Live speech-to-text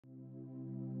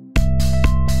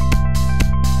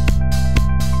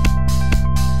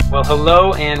Well,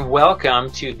 hello and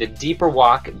welcome to the Deeper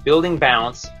Walk Building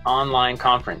Bounce online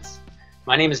conference.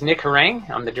 My name is Nick Harang.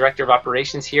 I'm the Director of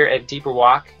Operations here at Deeper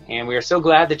Walk, and we are so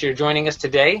glad that you're joining us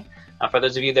today. For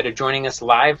those of you that are joining us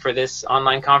live for this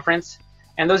online conference,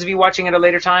 and those of you watching at a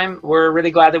later time, we're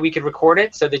really glad that we could record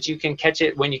it so that you can catch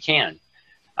it when you can.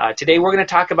 Today we're going to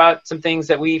talk about some things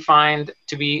that we find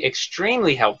to be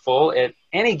extremely helpful at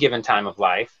any given time of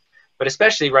life, but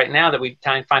especially right now that we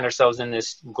find ourselves in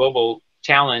this global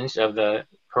challenge of the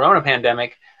corona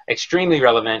pandemic, extremely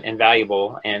relevant and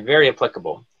valuable and very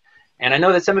applicable. And I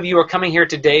know that some of you are coming here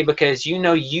today because you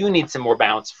know you need some more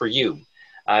bounce for you.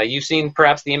 You've seen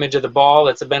perhaps the image of the ball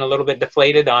that's been a little bit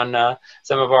deflated on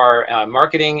some of our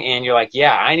marketing, and you're like,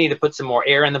 yeah, I need to put some more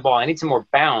air in the ball. I need some more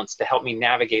bounce to help me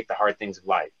navigate the hard things of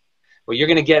life. Well, you're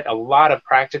going to get a lot of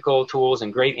practical tools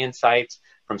and great insights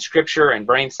from scripture and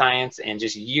brain science and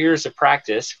just years of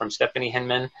practice from Stefanie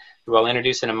Hinman, who I'll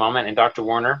introduce in a moment, and Dr.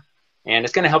 Warner, and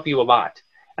it's going to help you a lot.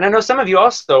 And I know some of you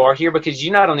also are here because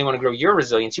you not only want to grow your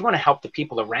resilience, you want to help the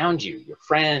people around you, your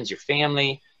friends, your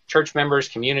family, church members,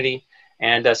 community.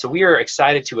 And so we are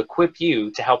excited to equip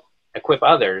you to help equip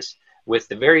others with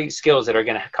the very skills that are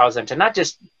going to cause them to not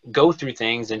just go through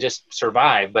things and just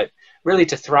survive, but really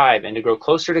to thrive and to grow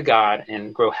closer to God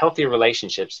and grow healthier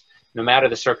relationships, no matter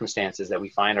the circumstances that we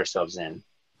find ourselves in.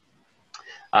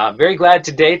 Very glad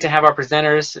today to have our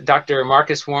presenters, Dr.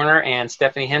 Marcus Warner and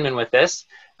Stefanie Hinman, with us.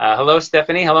 Hello,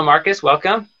 Stefanie. Hello, Marcus.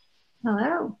 Welcome.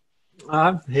 Hello.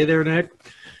 Hey there, Nick.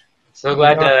 So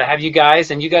glad to have you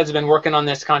guys. And you guys have been working on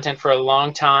this content for a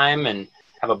long time and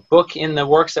have a book in the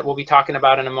works that we'll be talking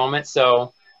about in a moment.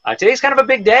 So today's kind of a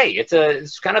big day.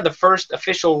 It's kind of the first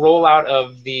official rollout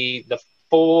of the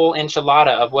full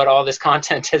enchilada of what all this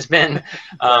content has been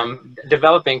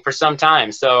developing for some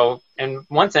time. So in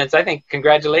one sense, I think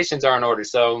congratulations are in order.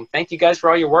 So thank you guys for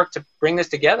all your work to bring this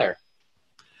together.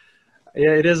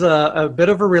 Yeah, it is a bit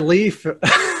of a relief.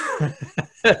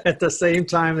 At the same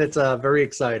time, it's very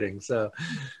exciting. So,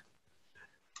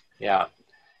 yeah.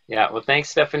 Well,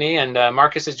 thanks, Stefanie. And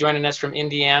Marcus is joining us from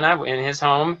Indiana in his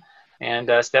home, and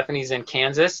Stefanie's in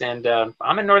Kansas, and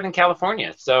I'm in Northern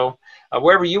California. So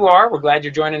wherever you are, we're glad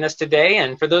you're joining us today.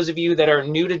 And for those of you that are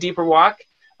new to Deeper Walk,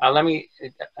 let me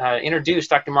introduce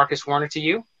Dr. Marcus Warner to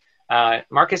you.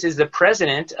 Marcus is the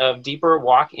president of Deeper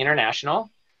Walk International.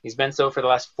 He's been so for the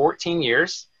last 14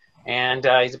 years. And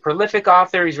he's a prolific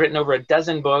author. He's written over a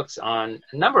dozen books on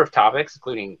a number of topics,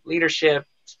 including leadership,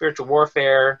 spiritual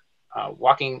warfare,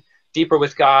 walking deeper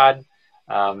with God,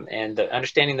 and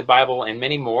understanding the Bible, and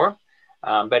many more.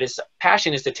 But his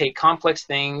passion is to take complex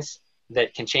things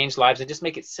that can change lives and just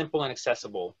make it simple and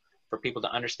accessible for people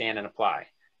to understand and apply.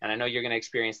 And I know you're going to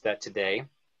experience that today.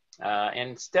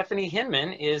 And Stefanie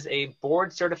Hinman is a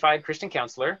board-certified Christian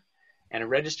counselor and a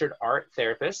registered art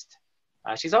therapist.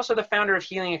 She's also the founder of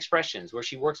Healing Expressions, where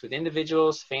she works with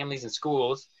individuals, families, and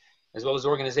schools, as well as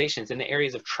organizations in the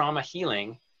areas of trauma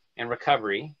healing and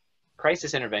recovery,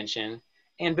 crisis intervention,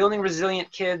 and building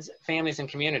resilient kids, families, and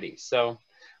communities. So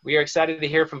we are excited to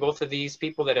hear from both of these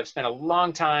people that have spent a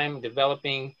long time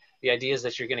developing the ideas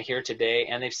that you're going to hear today,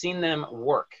 and they've seen them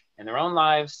work in their own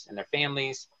lives, in their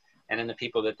families, and in the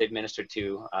people that they've ministered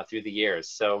to through the years.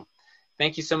 So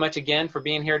thank you so much again for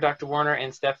being here, Dr. Warner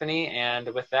and Stefanie.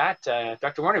 And with that,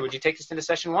 Dr. Warner, would you take us into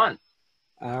session one?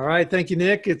 All right. Thank you,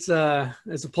 Nick. It's a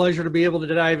pleasure to be able to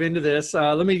dive into this.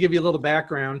 Let me give you a little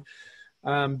background.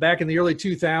 Back in the early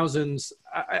 2000s,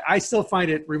 I still find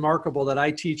it remarkable that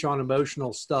I teach on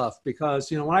emotional stuff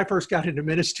because, when I first got into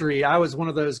ministry, I was one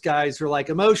of those guys who are like,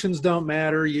 emotions don't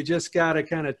matter. You just got to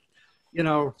kind of,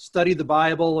 study the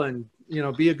Bible and,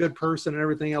 be a good person and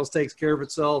everything else takes care of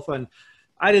itself. And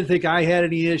I didn't think I had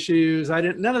any issues.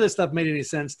 None of this stuff made any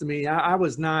sense to me. I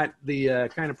was not the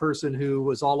kind of person who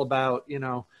was all about,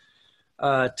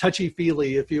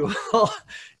 touchy-feely, if you will.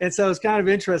 And so it's kind of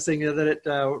interesting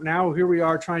that now here we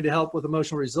are trying to help with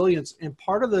emotional resilience. And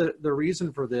part of the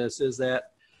reason for this is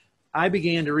that I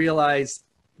began to realize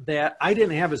that I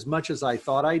didn't have as much as I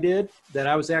thought I did, that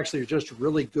I was actually just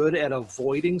really good at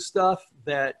avoiding stuff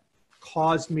that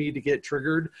caused me to get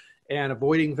triggered and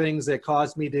avoiding things that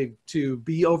caused me to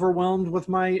be overwhelmed with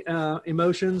my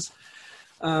emotions.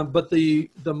 But the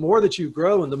more that you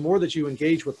grow and the more that you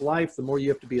engage with life, the more you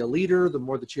have to be a leader, the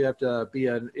more that you have to be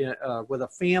with a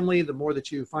family, the more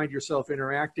that you find yourself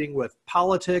interacting with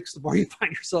politics, the more you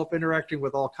find yourself interacting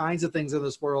with all kinds of things in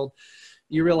this world,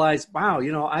 you realize, wow,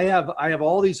 I have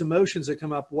all these emotions that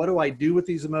come up. What do I do with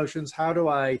these emotions? How do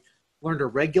I learn to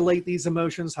regulate these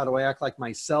emotions? How do I act like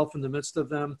myself in the midst of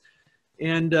them?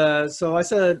 And so I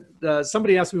said,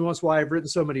 somebody asked me once why I've written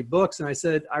so many books. And I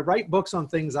said, I write books on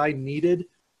things I needed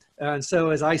And so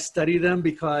as I study them,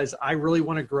 because I really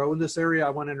want to grow in this area,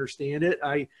 I want to understand it.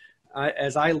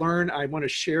 As I learn, I want to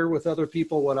share with other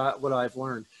people what I've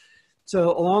learned.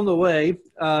 So along the way,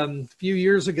 a few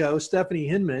years ago, Stefanie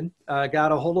Hinman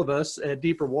got a hold of us at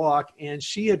Deeper Walk, and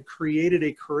she had created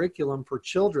a curriculum for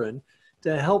children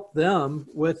to help them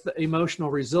with emotional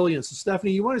resilience. So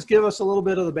Stefanie, you want to give us a little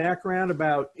bit of the background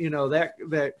about,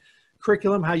 that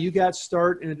curriculum, how you got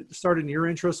started in your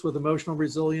interest with emotional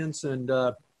resilience, and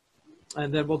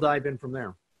then we'll dive in from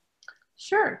there.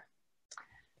 Sure.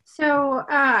 So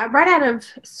right out of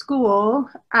school,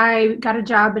 I got a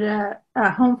job at a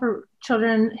home for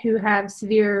children who have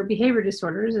severe behavior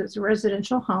disorders. It's a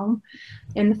residential home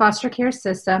in the foster care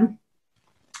system.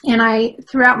 And I,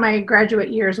 throughout my graduate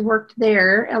years, worked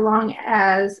there along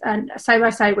as side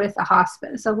by side with a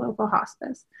hospice, a local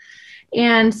hospice.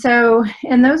 And so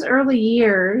in those early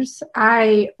years,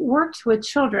 I worked with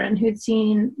children who'd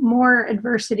seen more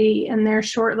adversity in their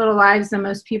short little lives than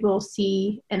most people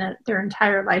see in their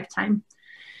entire lifetime.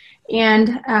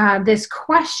 And this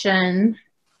question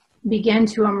began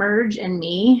to emerge in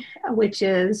me, which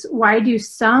is, why do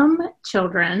some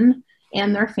children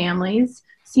and their families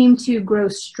seem to grow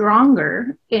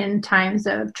stronger in times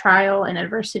of trial and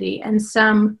adversity, and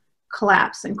some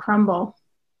collapse and crumble?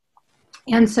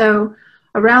 And so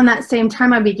around that same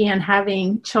time, I began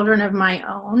having children of my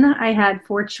own. I had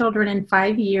 4 children in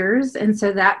 5 years. And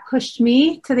so that pushed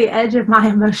me to the edge of my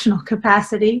emotional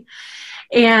capacity.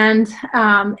 And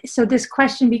so this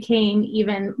question became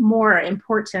even more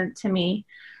important to me.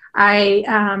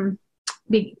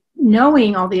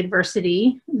 Knowing all the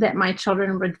adversity that my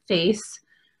children would face,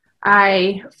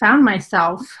 I found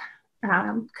myself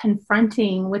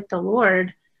confronting with the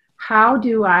Lord, how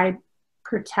do I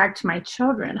protect my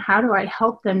children? How do I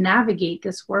help them navigate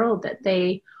this world that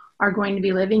they are going to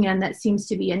be living in that seems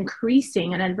to be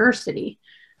increasing in adversity?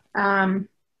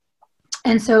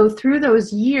 And so through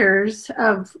those years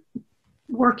of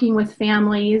working with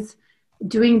families,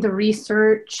 doing the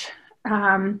research,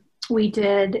 we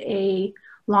did a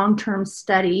long-term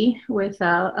study with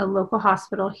a local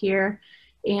hospital here,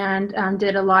 and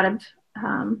did a lot of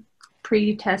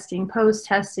pre-testing,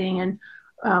 post-testing, and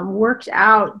worked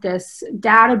out this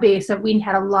database of, we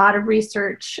had a lot of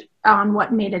research on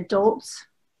what made adults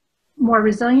more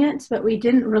resilient, but we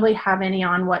didn't really have any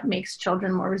on what makes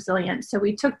children more resilient. So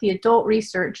we took the adult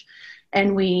research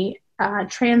and we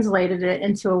translated it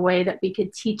into a way that we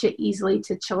could teach it easily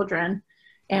to children.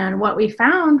 And what we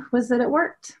found was that it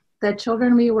worked. The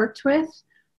children we worked with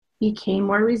became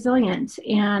more resilient.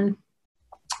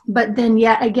 But then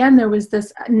yet again, there was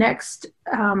this next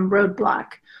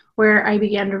roadblock where I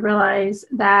began to realize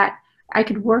that I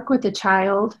could work with a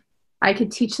child. I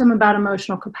could teach them about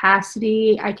emotional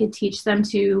capacity. I could teach them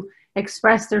to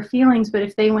express their feelings. But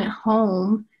if they went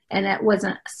home and it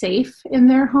wasn't safe in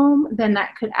their home, then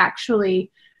that could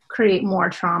actually create more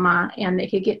trauma, and they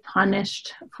could get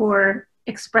punished for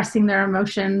expressing their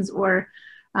emotions or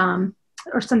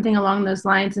something along those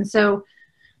lines. And so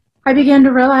I began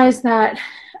to realize that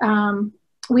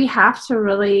we have to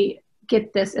really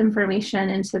get this information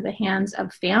into the hands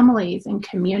of families and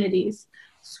communities,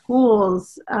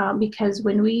 schools, because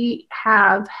when we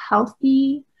have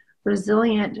healthy,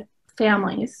 resilient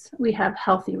families, we have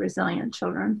healthy, resilient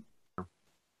children.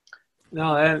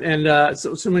 No,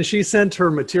 so when she sent her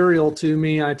material to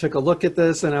me, I took a look at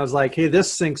this and I was like, hey,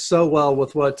 this syncs so well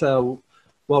with what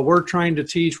we're trying to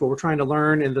teach, what we're trying to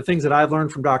learn, and the things that I've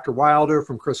learned from Dr. Wilder,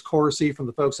 from Chris Corsi, from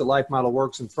the folks at Life Model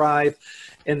Works and Thrive.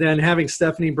 And then having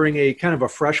Stefanie bring a kind of a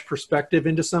fresh perspective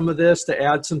into some of this to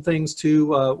add some things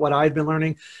to what I've been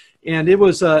learning. And it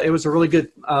was a really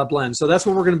good blend. So that's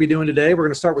what we're going to be doing today. We're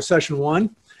going to start with session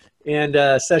 1.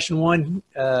 And session 1,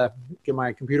 get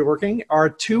my computer working, are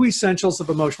 2 essentials of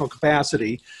emotional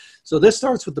capacity. So this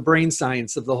starts with the brain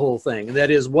science of the whole thing. And that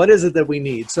is, what is it that we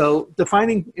need? So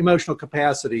defining emotional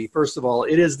capacity, first of all,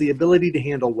 it is the ability to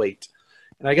handle weight.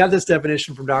 And I got this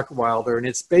definition from Dr. Wilder, and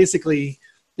it's basically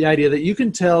the idea that you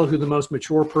can tell who the most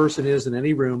mature person is in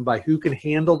any room by who can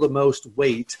handle the most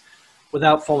weight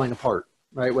without falling apart,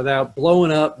 right? Without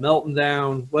blowing up, melting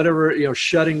down, whatever,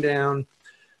 shutting down.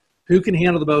 Who can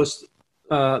handle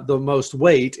the most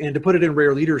weight, and to put it in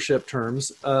rare leadership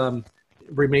terms,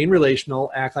 remain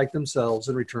relational, act like themselves,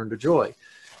 and return to joy.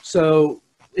 So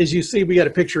as you see, we got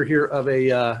a picture here of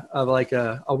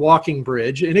a walking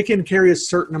bridge, and it can carry a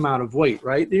certain amount of weight,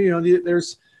 right?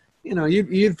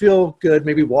 You'd feel good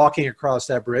maybe walking across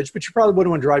that bridge, but you probably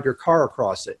wouldn't want to drive your car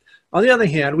across it. On the other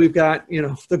hand, we've got,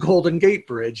 the Golden Gate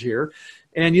Bridge here.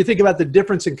 And you think about the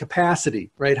difference in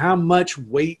capacity, right? How much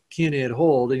weight can it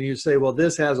hold? And you say, well,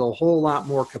 this has a whole lot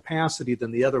more capacity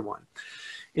than the other one.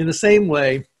 in the same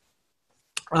way,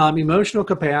 emotional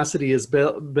capacity is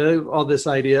built on this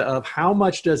idea of how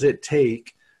much does it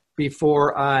take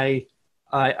before I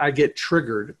get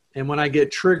triggered. And when I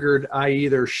get triggered, I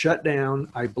either shut down,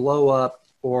 I blow up,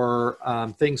 or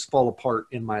things fall apart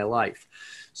in my life.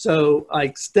 So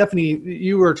like Stefanie,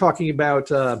 you were talking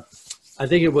about, I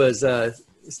think it was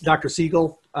Dr.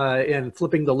 Siegel and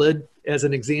flipping the lid as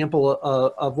an example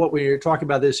of what we were talking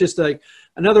about. It's just like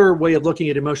another way of looking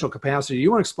at emotional capacity.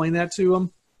 You want to explain that to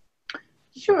them?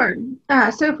 Sure.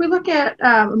 So if we look at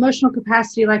emotional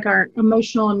capacity, like our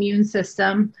emotional immune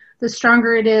system, the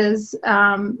stronger it is,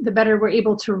 the better we're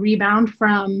able to rebound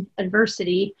from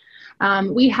adversity.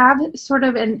 We have sort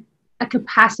of a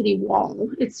capacity wall.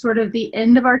 It's sort of the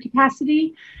end of our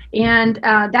capacity, and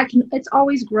it's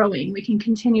always growing. We can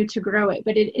continue to grow it,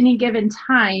 but at any given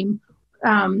time,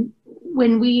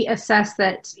 when we assess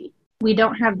that we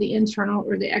don't have the internal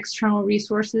or the external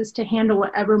resources to handle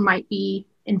whatever might be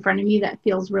in front of me that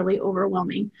feels really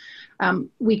overwhelming,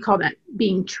 we call that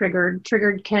being triggered.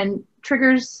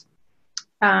 Triggers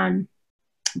are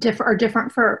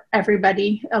different for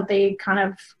everybody. They kind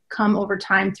of come over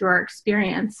time through our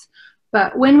experience.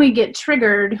 But when we get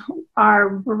triggered, our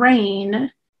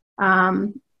brain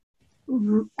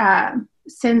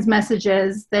sends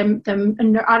messages,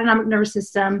 the autonomic nervous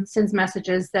system sends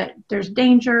messages that there's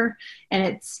danger and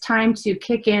it's time to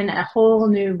kick in a whole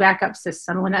new backup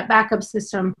system. When that backup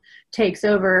system takes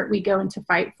over, we go into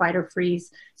fight, flight, or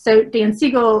freeze. So Dan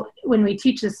Siegel, when we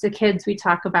teach this to kids, we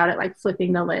talk about it like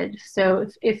flipping the lid. So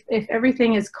if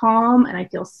everything is calm and I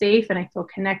feel safe and I feel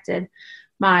connected,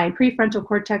 my prefrontal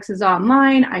cortex is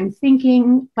online, I'm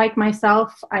thinking like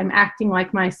myself, I'm acting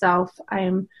like myself,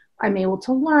 I'm able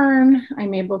to learn,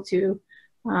 I'm able to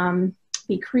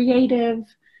be creative.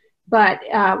 But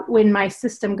when my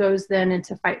system goes then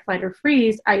into fight, flight, or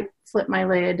freeze, I flip my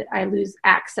lid, I lose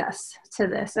access to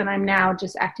this. And I'm now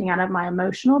just acting out of my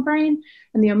emotional brain.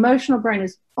 And the emotional brain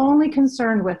is only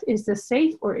concerned with, is this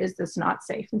safe or is this not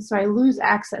safe? And so I lose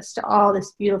access to all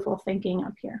this beautiful thinking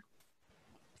up here.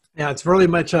 Yeah, it's really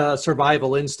much a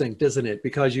survival instinct, isn't it?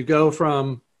 Because you go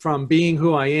from being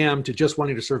who I am to just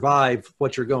wanting to survive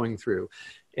what you're going through.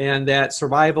 And that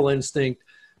survival instinct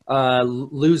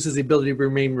loses the ability to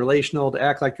remain relational, to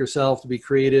act like yourself, to be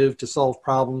creative, to solve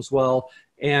problems well.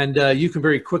 And you can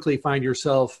very quickly find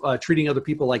yourself treating other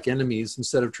people like enemies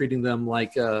instead of treating them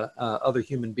like other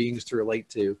human beings to relate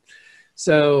to.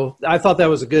 So I thought that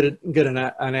was a good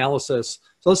analysis.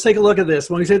 So let's take a look at this.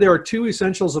 When we say there are two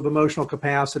essentials of emotional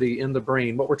capacity in the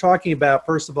brain, what we're talking about,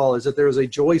 first of all, is that there is a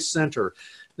joy center.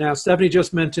 Now, Stefanie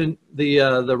just mentioned the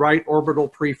right orbital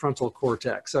prefrontal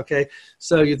cortex, okay?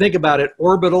 So you think about it,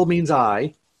 orbital means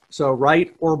eye. So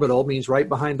right orbital means right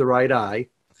behind the right eye.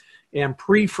 And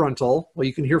prefrontal, well,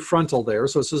 you can hear frontal there.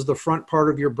 So this is the front part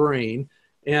of your brain.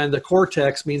 And the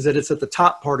cortex means that it's at the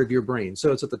top part of your brain.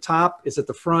 So it's at the top, it's at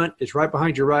the front, it's right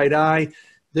behind your right eye.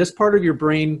 This part of your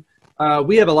brain,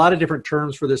 we have a lot of different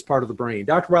terms for this part of the brain.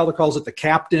 Dr. Wilder calls it the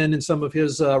captain in some of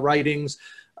his writings.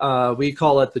 We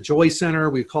call it the joy center.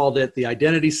 We called it the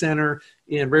identity center.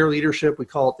 In rare leadership, we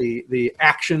call it the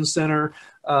action center.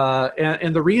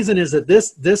 And the reason is that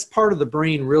this part of the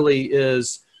brain really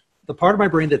is the part of my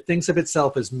brain that thinks of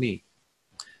itself as me.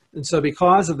 And so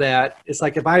because of that, it's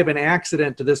like if I have an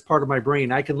accident to this part of my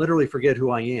brain, I can literally forget who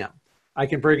I am. I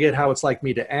can forget how it's like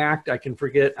me to act. I can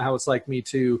forget how it's like me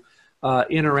to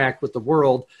interact with the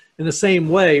world. In the same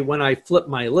way, when I flip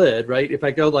my lid, right, if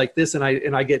I go like this and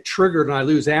I get triggered and I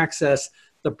lose access,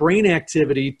 the brain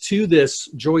activity to this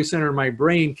joy center in my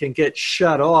brain can get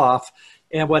shut off.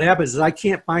 And what happens is I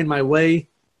can't find my way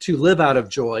to live out of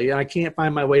joy. And I can't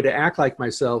find my way to act like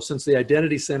myself, since the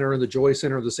identity center and the joy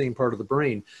center are the same part of the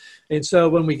brain. And so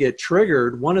when we get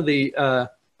triggered, one of the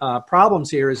problems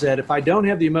here is that if I don't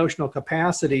have the emotional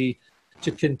capacity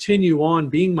to continue on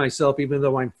being myself, even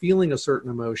though I'm feeling a certain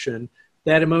emotion,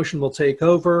 that emotion will take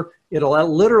over.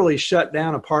 It'll literally shut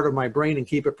down a part of my brain and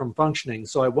keep it from functioning.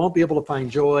 So I won't be able to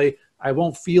find joy. I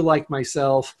won't feel like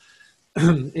myself.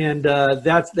 And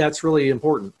that's really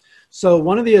important. So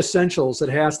one of the essentials that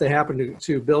has to happen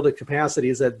to build a capacity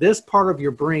is that this part of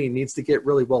your brain needs to get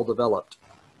really well developed.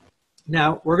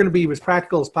 Now, we're going to be as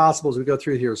practical as possible as we go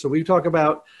through here. So we talk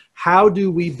about how do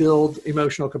we build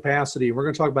emotional capacity. We're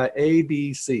going to talk about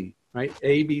ABC, right?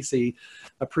 ABC,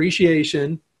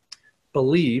 appreciation,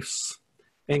 beliefs,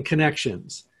 and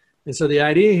connections. And so the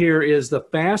idea here is the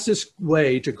fastest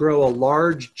way to grow a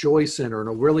large joy center and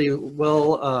a really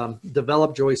well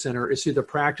developed joy center is through the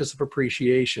practice of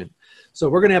appreciation. So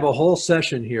we're going to have a whole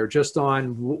session here just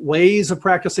on ways of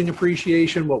practicing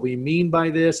appreciation, what we mean by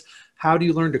this, how do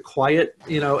you learn to quiet,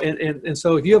 and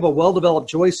so if you have a well-developed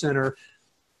joy center,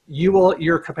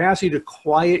 your capacity to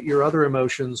quiet your other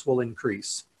emotions will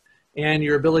increase, and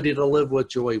your ability to live with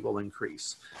joy will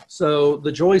increase. So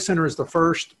the joy center is the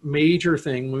first major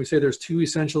thing. When we say there's 2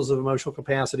 essentials of emotional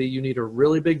capacity, you need a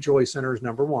really big joy center is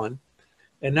number 1.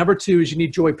 And number 2 is you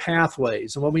need joy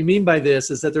pathways. And what we mean by this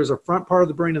is that there's a front part of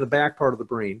the brain and the back part of the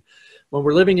brain. When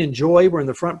we're living in joy, we're in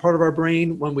the front part of our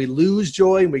brain. When we lose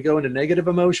joy and we go into negative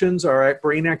emotions, our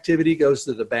brain activity goes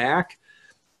to the back.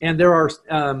 And there are,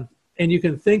 and you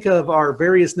can think of our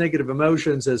various negative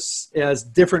emotions as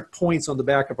different points on the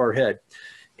back of our head.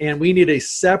 And we need a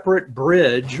separate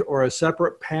bridge or a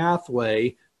separate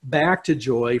pathway back to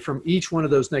joy from each one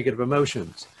of those negative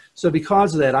emotions. So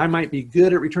because of that, I might be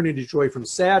good at returning to joy from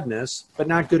sadness, but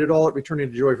not good at all at returning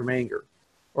to joy from anger.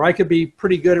 Or I could be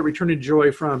pretty good at returning to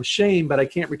joy from shame, but I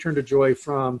can't return to joy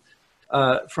from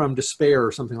despair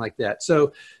or something like that.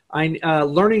 So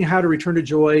learning how to return to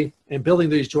joy and building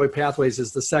these joy pathways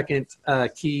is the second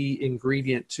key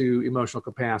ingredient to emotional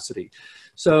capacity.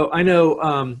 So I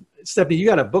know, Stephanie, you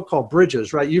got a book called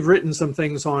Bridges, right? You've written some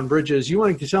things on bridges. You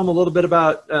want to tell them a little bit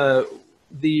about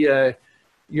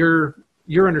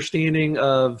your understanding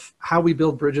of how we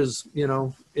build bridges,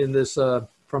 in this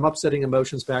from upsetting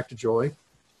emotions back to joy?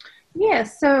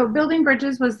 Yes. So Building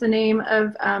Bridges was the name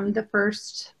of the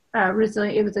first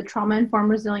it was a trauma-informed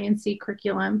resiliency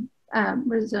curriculum,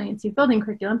 resiliency building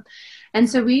curriculum. And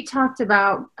so we talked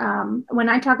about, when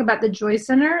I talk about the Joy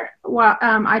Center,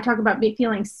 I talk about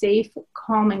feeling safe,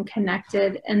 calm, and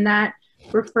connected. And that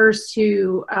refers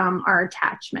to our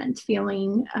attachment,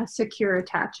 feeling a secure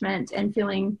attachment and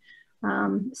feeling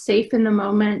safe in the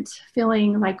moment,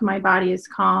 feeling like my body is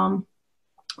calm,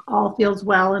 all feels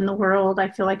well in the world. I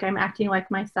feel like I'm acting like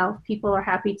myself. People are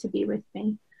happy to be with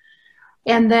me.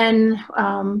 And then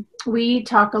we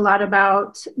talk a lot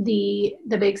about the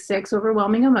big 6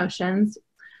 overwhelming emotions.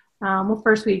 Well,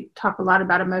 first we talk a lot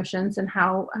about emotions and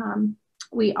how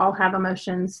we all have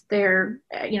emotions. They're,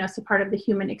 it's a part of the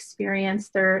human experience.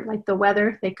 They're like the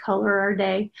weather, they color our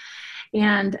day.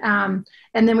 And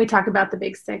then we talk about the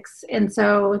big 6. And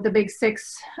so the big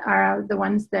 6 are the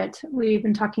ones that we've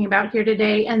been talking about here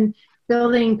today, and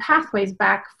building pathways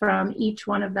back from each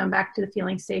one of them back to the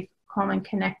feeling safe, calm, and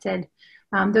connected.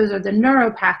 Those are the neuro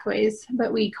pathways,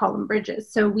 but we call them bridges.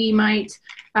 So we might,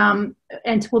 and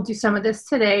we'll do some of this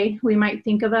today, we might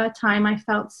think of a time I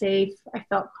felt safe, I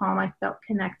felt calm, I felt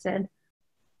connected.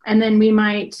 And then we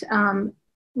might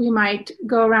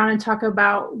go around and talk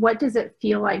about what does it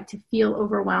feel like to feel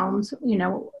overwhelmed,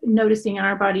 noticing in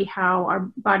our body how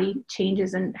our body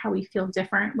changes and how we feel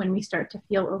different when we start to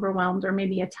feel overwhelmed, or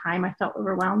maybe a time I felt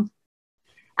overwhelmed.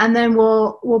 And then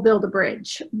we'll build a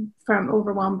bridge from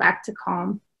overwhelmed back to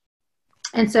calm.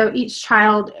 And so each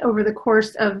child over the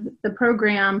course of the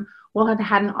program will have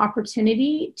had an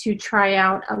opportunity to try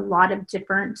out a lot of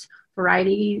different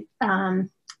variety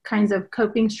kinds of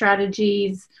coping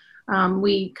strategies.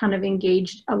 We kind of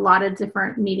engaged a lot of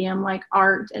different medium like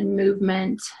art and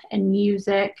movement and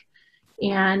music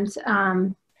and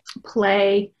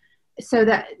play, so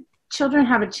that children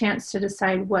have a chance to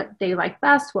decide what they like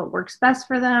best, what works best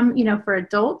for them. For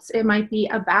adults, it might be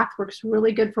a bath works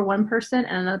really good for one person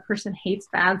and another person hates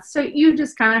baths. So you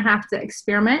just kind of have to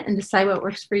experiment and decide what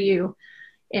works for you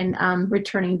in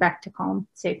returning back to calm,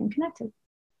 safe, and connected.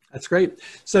 That's great.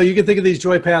 So you can think of these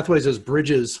joy pathways as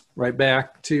bridges, right,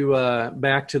 back to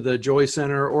the Joy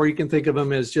Center, or you can think of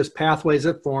them as just pathways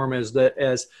that form as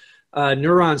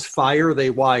neurons fire, they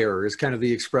wire is kind of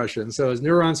the expression. So as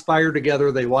neurons fire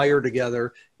together, they wire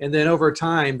together, and then over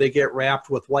time they get wrapped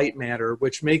with white matter,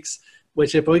 which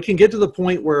if we can get to the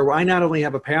point where I not only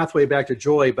have a pathway back to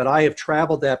joy, but I have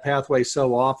traveled that pathway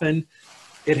so often,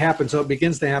 it happens. So it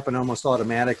begins to happen almost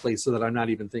automatically so that I'm not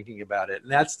even thinking about it.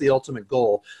 And that's the ultimate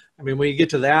goal. I mean, when you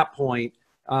get to that point,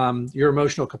 your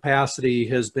emotional capacity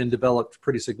has been developed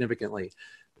pretty significantly.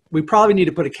 We probably need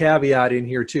to put a caveat in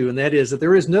here too, and that is that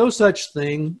there is no such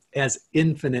thing as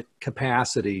infinite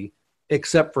capacity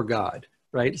except for God,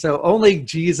 right? So only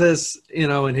Jesus,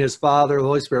 and his Father, the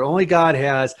Holy Spirit, only God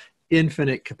has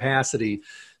infinite capacity.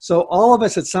 So all of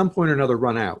us at some point or another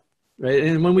run out. Right.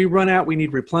 And when we run out, we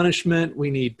need replenishment.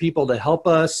 We need people to help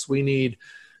us. We need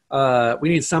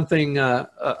something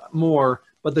more.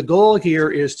 But the goal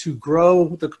here is to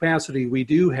grow the capacity we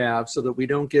do have so that we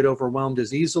don't get overwhelmed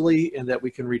as easily and that we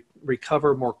can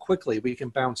recover more quickly. We can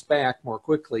bounce back more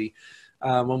quickly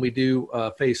when we do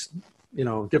face,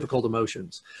 difficult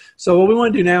emotions. So what we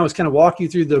want to do now is kind of walk you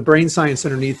through the brain science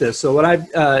underneath this. So what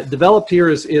I've developed here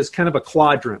is kind of a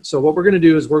quadrant. So what we're going to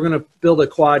do is we're going to build a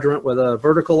quadrant with a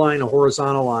vertical line, a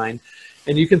horizontal line.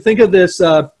 And you can think of this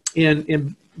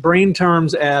in brain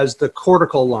terms as the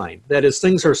cortical line. That is,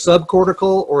 things are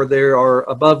subcortical, or they are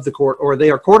above the or they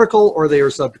are cortical, or they are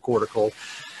subcortical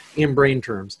in brain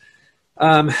terms.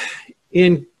 To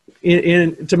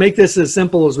make this as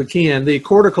simple as we can, the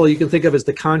cortical you can think of as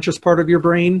the conscious part of your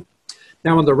brain.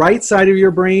 Now, on the right side of your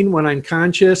brain, when I'm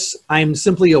conscious, I'm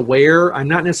simply aware. I'm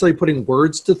not necessarily putting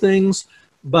words to things,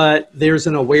 but there's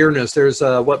an awareness. There's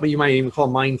what you might even call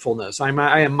mindfulness. I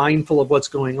am mindful of what's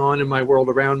going on in my world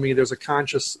around me. There's a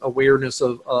conscious awareness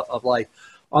of life.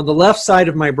 On the left side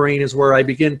of my brain is where I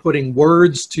begin putting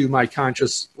words to my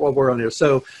conscious awareness.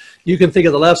 So you can think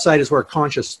of the left side as where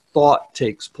conscious thought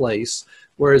takes place,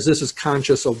 whereas this is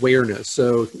conscious awareness.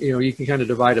 So, you can kind of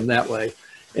divide them that way.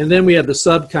 And then we have the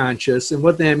subconscious. And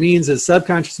what that means is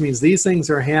subconscious means these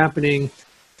things are happening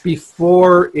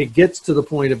before it gets to the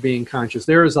point of being conscious.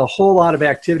 There is a whole lot of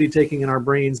activity taking in our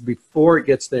brains before it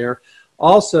gets there.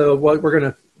 Also, what we're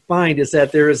going to find is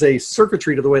that there is a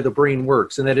circuitry to the way the brain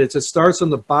works, and that it starts on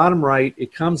the bottom right,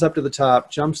 it comes up to the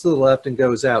top, jumps to the left, and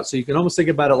goes out. So you can almost think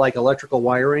about it like electrical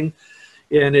wiring.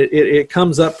 And it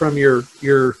comes up from your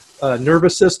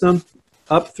nervous system,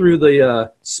 up through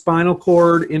the spinal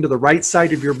cord into the right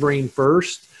side of your brain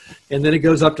first, and then it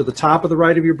goes up to the top of the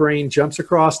right of your brain, jumps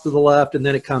across to the left, and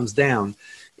then it comes down.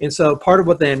 And so part of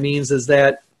what that means is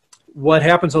that what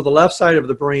happens on the left side of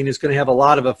the brain is going to have a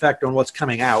lot of effect on what's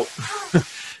coming out.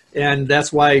 And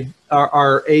that's why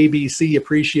our ABC,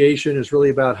 appreciation, is really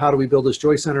about how do we build this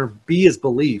joy center. B is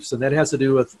beliefs, and that has to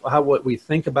do with what we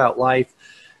think about life,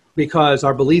 because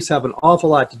our beliefs have an awful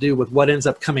lot to do with what ends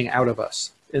up coming out of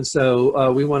us. And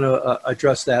so we want to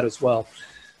address that as well.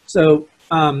 So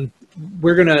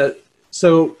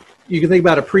so you can think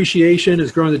about appreciation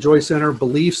is growing the joy center.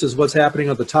 Beliefs is what's happening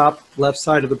on the top left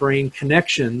side of the brain.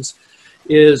 Connections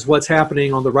is what's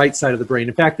happening on the right side of the brain.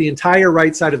 In fact, the entire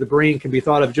right side of the brain can be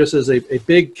thought of just as a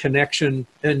big connection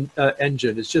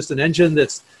engine. It's just an engine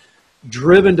that's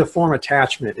driven to form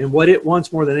attachment. And what it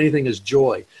wants more than anything is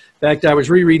joy. In fact, I was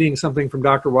rereading something from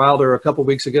Dr. Wilder a couple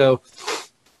weeks ago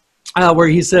where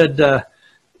he said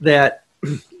that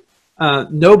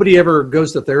nobody ever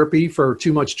goes to therapy for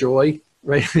too much joy,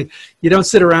 right? You don't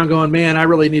sit around going, man, I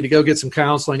really need to go get some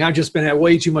counseling. I've just been at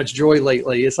way too much joy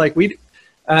lately. It's like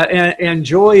and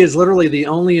joy is literally the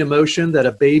only emotion that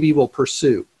a baby will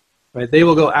pursue, right? They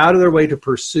will go out of their way to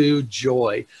pursue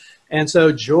joy. And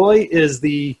so joy is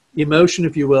the emotion,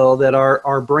 if you will, that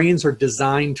our brains are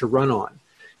designed to run on.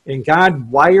 And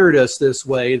God wired us this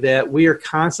way that we are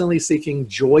constantly seeking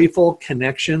joyful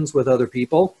connections with other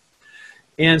people.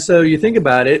 And so you think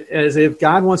about it as if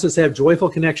God wants us to have joyful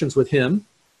connections with him.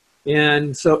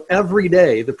 And so every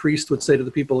day the priest would say to the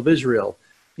people of Israel,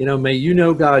 may you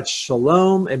know God's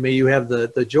shalom, and may you have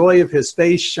the joy of his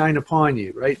face shine upon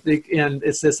you, right? And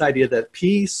it's this idea that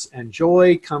peace and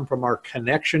joy come from our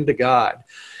connection to God,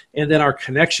 and then our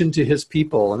connection to his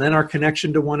people, and then our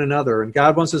connection to one another. And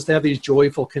God wants us to have these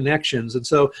joyful connections. And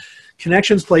so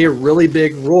connections play a really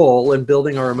big role in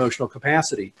building our emotional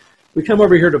capacity. We come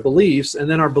over here to beliefs, and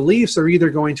then our beliefs are either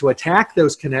going to attack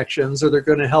those connections, or they're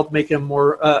going to help make them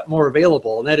more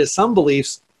available. And that is, some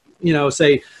beliefs,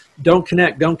 say, don't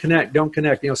connect, don't connect, don't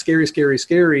connect, scary, scary,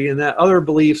 scary. And that other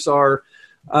beliefs are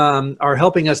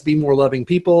helping us be more loving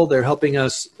people. They're helping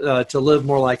us to live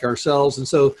more like ourselves. And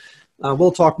so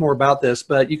we'll talk more about this,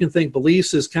 but you can think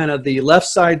beliefs is kind of the left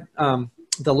side of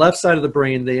the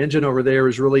brain. The engine over there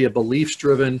is really a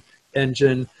beliefs-driven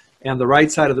engine, and the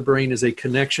right side of the brain is a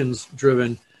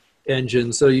connections-driven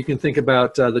engine. So you can think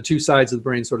about the two sides of the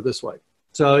brain sort of this way.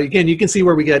 So again, you can see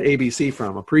where we get ABC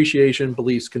from. Appreciation,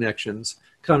 beliefs, connections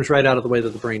comes right out of the way that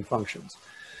the brain functions.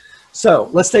 So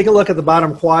let's take a look at the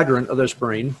bottom quadrant of this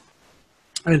brain.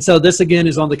 And so this again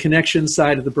is on the connection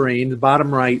side of the brain. The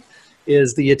bottom right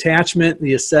is the attachment,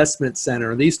 the assessment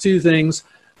center. These two things,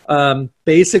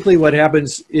 basically what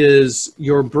happens is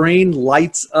your brain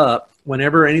lights up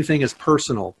whenever anything is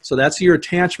personal. So that's your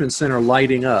attachment center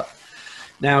lighting up.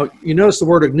 Now, you notice the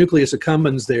word of nucleus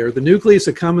accumbens there. The nucleus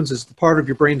accumbens is the part of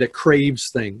your brain that craves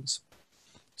things.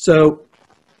 So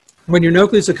when your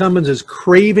nucleus accumbens is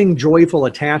craving joyful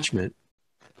attachment,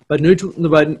 but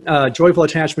joyful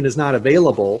attachment is not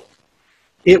available,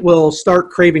 it will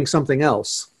start craving something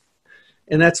else.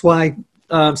 And that's why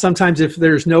sometimes if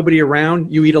there's nobody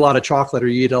around, you eat a lot of chocolate or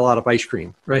you eat a lot of ice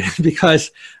cream, right?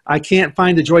 Because I can't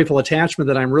find the joyful attachment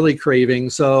that I'm really craving,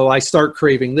 so I start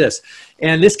craving this.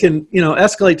 And this can,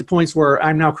 escalate to points where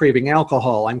I'm now craving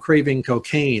alcohol, I'm craving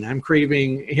cocaine, I'm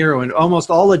craving heroin. Almost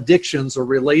all addictions are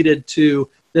related to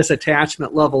this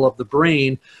attachment level of the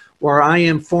brain, where I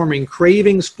am forming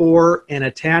cravings for and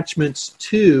attachments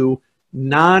to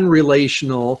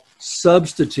non-relational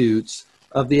substitutes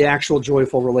of the actual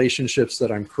joyful relationships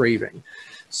that I'm craving.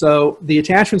 So the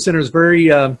attachment center is very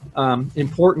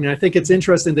important. And I think it's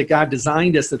interesting that God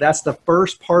designed us that that's the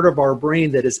first part of our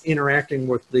brain that is interacting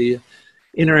with the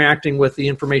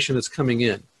information that's coming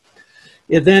in.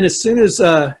 And then as soon as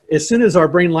our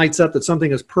brain lights up that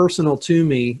something is personal to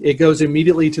me, it goes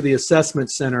immediately to the assessment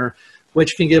center,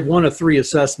 which can give one of three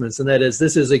assessments. And that is,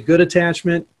 this is a good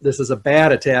attachment, this is a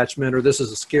bad attachment, or this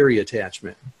is a scary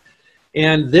attachment.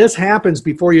 And this happens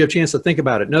before you have a chance to think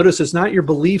about it. Notice it's not your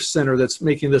belief center that's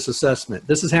making this assessment.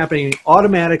 This is happening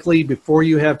automatically before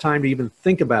you have time to even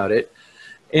think about it.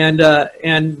 And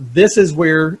this is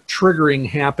where triggering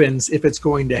happens if it's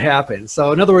going to happen.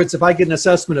 So in other words, if I get an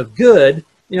assessment of good,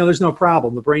 there's no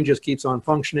problem. The brain just keeps on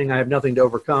functioning. I have nothing to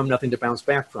overcome, nothing to bounce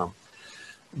back from.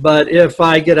 But if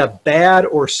I get a bad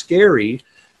or scary,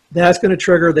 that's going to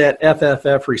trigger that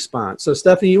FFF response. So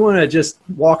Stephanie, you want to just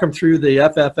walk them through the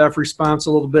FFF response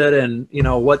a little bit and,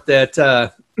 what that,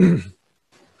 kind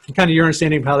of your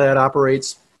understanding of how that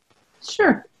operates?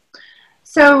 Sure.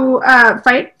 So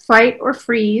fight, flight, or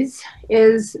freeze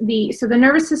is so the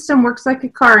nervous system works like a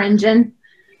car engine.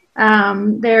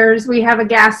 We have a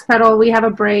gas pedal, we have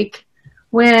a brake.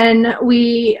 When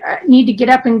we need to get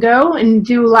up and go and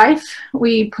do life,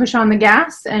 we push on the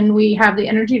gas and we have the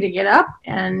energy to get up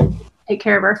and take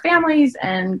care of our families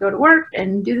and go to work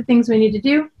and do the things we need to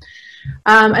do.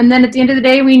 And then at the end of the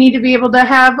day, we need to be able to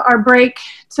have our break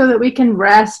so that we can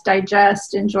rest,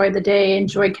 digest, enjoy the day,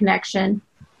 enjoy connection.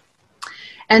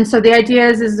 And so the idea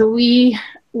is that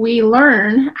we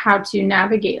learn how to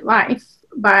navigate life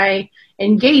by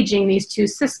engaging these two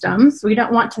systems. We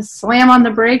don't want to slam on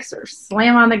the brakes or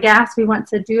slam on the gas. We want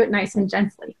to do it nice and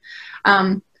gently.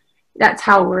 That's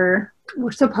how we're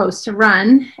supposed to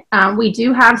run. We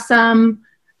do have some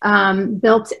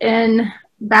built-in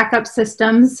backup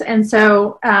systems. And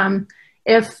so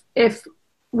if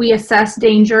we assess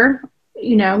danger,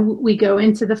 we go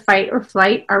into the fight or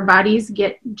flight. Our bodies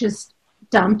get just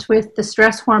dumped with the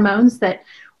stress hormones that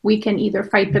we can either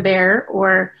fight the bear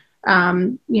or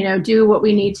do what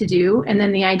we need to do. And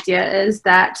then the idea is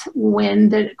that when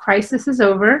the crisis is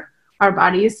over, our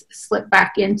bodies slip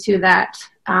back into that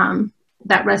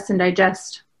rest and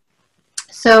digest.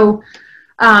 So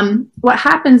what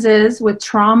happens is with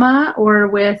trauma or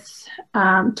with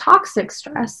toxic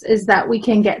stress is that we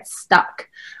can get stuck.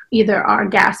 Either our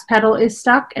gas pedal is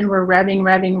stuck and we're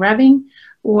revving,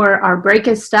 or our brake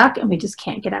is stuck and we just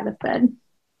can't get out of bed.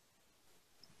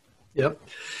 Yep.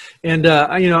 And,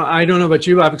 I don't know about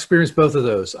you, I've experienced both of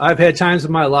those. I've had times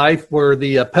in my life where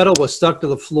the pedal was stuck to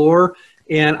the floor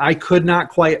and I could not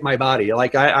quiet my body.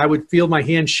 Like I would feel my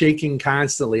hand shaking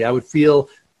constantly. I would feel,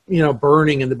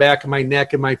 burning in the back of my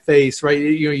neck and my face, right?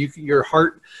 Your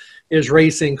heart is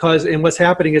racing and what's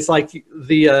happening is like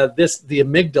the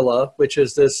amygdala, which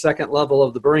is the second level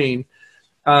of the brain,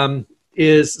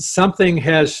 is something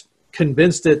has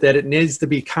convinced it that it needs to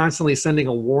be constantly sending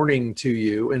a warning to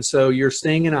you. And so you're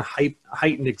staying in a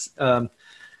heightened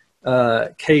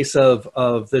case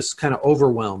of this kind of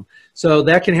overwhelm. So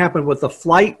that can happen with the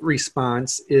flight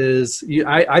response is,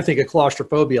 I think of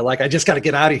claustrophobia, like I just got to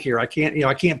get out of here. I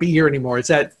can't be here anymore. It's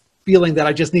that feeling that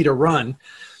I just need to run.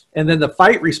 And then the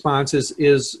fight response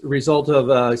is a result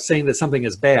of saying that something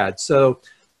is bad. So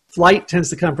flight tends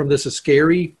to come from this is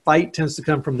scary. Fight tends to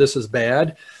come from this is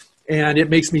bad. And it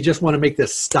makes me just want to make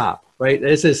this stop, right?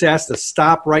 It has to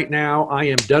stop right now. I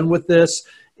am done with this.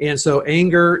 And so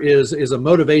anger is a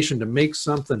motivation to make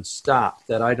something stop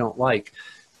that I don't like.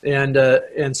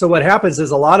 And so what happens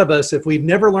is a lot of us, if we've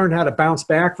never learned how to bounce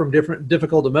back from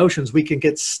difficult emotions, we can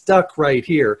get stuck right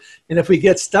here. And if we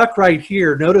get stuck right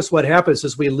here, notice what happens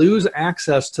is we lose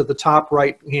access to the top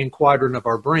right-hand quadrant of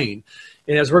our brain.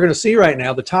 And as we're going to see right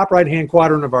now, the top right-hand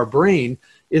quadrant of our brain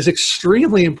is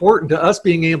extremely important to us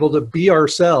being able to be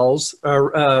ourselves,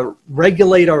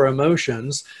 regulate our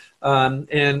emotions,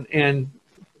 and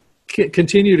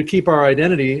continue to keep our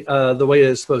identity the way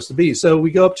it's supposed to be. So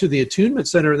we go up to the attunement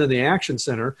center and then the action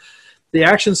center. The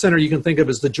action center you can think of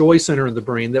as the joy center in the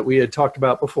brain that we had talked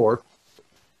about before.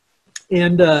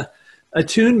 And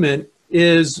attunement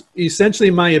is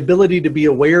essentially my ability to be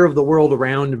aware of the world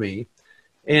around me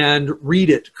and read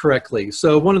it correctly.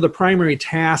 So one of the primary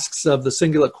tasks of the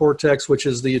cingulate cortex, which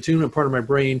is the attunement part of my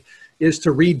brain, is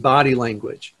to read body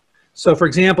language. So for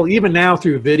example, even now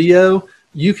through video,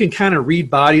 you can kind of read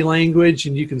body language,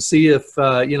 and you can see if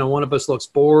you know, one of us looks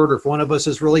bored, or if one of us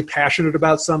is really passionate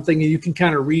about something, and you can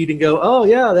kind of read and go, oh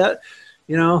yeah, that,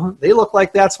 you know, they look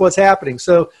like that's what's happening.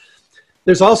 So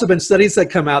there's also been studies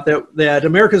that come out that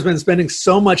America's been spending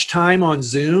so much time on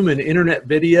Zoom and internet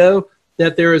video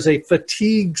that there is a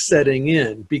fatigue setting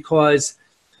in, because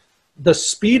the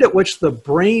speed at which the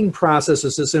brain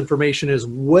processes this information is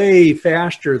way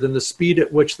faster than the speed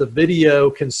at which the video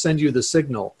can send you the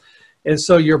signal. And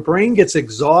so your brain gets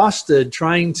exhausted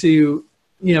trying to,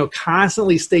 you know,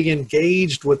 constantly stay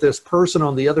engaged with this person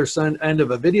on the other end of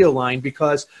a video line,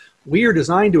 because we are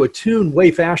designed to attune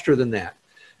way faster than that.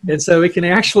 And so it can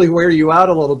actually wear you out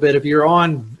a little bit if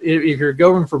you're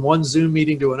going from one Zoom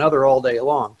meeting to another all day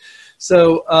long.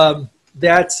 So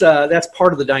that's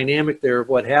part of the dynamic there of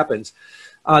what happens.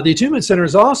 The Attunement Center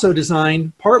is also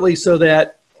designed partly so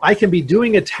that I can be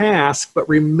doing a task but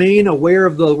remain aware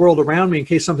of the world around me in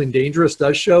case something dangerous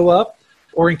does show up,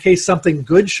 or in case something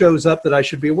good shows up that I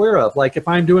should be aware of. Like if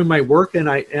I'm doing my work and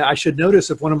I should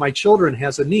notice if one of my children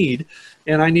has a need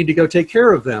and I need to go take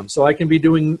care of them. So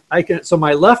so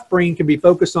my left brain can be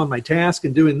focused on my task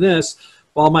and doing this,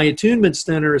 while my attunement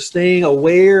center is staying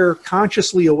aware,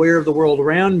 consciously aware of the world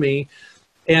around me.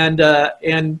 And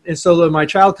so when my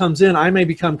child comes in, I may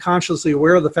become consciously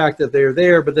aware of the fact that they're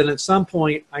there, but then at some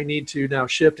point I need to now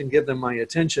shift and give them my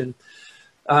attention.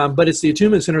 But it's the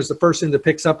attunement center is the first thing that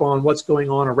picks up on what's going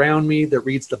on around me, that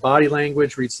reads the body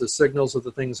language, reads the signals of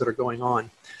the things that are going on.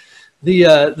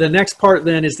 The next part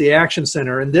then is the action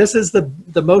center, and this is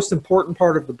the most important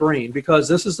part of the brain, because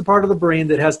this is the part of the brain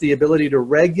that has the ability to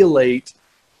regulate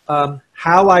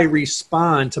how I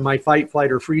respond to my fight,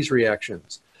 flight, or freeze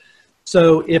reactions.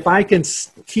 So if I can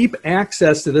keep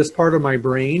access to this part of my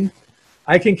brain,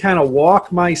 I can kind of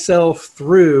walk myself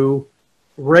through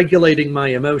regulating my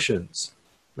emotions,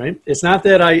 right? It's not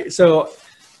that so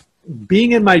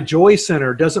being in my joy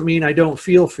center doesn't mean I don't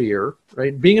feel fear,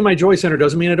 right? Being in my joy center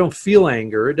doesn't mean I don't feel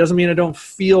anger. It doesn't mean I don't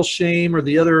feel shame or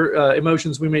the other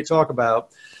emotions we may talk about.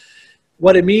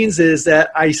 What it means is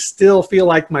that I still feel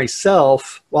like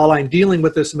myself while I'm dealing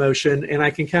with this emotion, and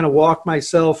I can kind of walk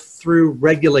myself through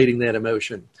regulating that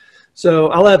emotion. So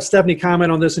I'll have Stefanie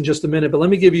comment on this in just a minute, but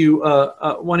let me give you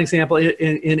one example.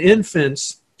 In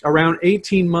infants around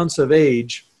 18 months of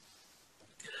age,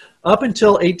 up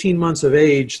until 18 months of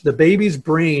age, the baby's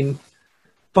brain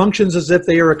functions as if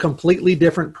they are a completely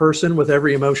different person with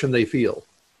every emotion they feel.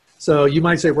 So you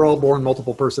might say we're all born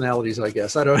multiple personalities, I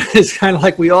guess. I don't know. It's kind of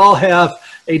like we all have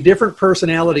a different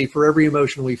personality for every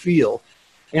emotion we feel.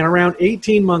 And around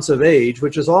 18 months of age,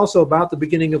 which is also about the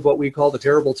beginning of what we call the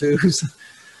terrible twos,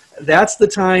 that's the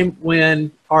time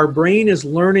when our brain is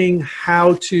learning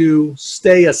how to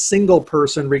stay a single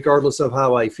person regardless of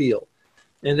how I feel.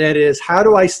 And that is, how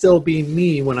do I still be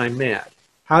me when I'm mad?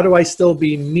 How do I still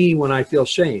be me when I feel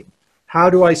shame? How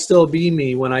do I still be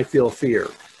me when I feel fear?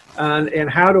 And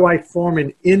how do I form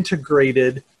an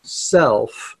integrated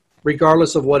self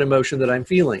regardless of what emotion that I'm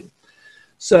feeling?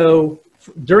 So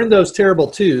during those terrible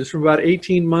twos, from about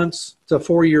 18 months to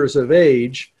 4 years of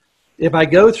age, if I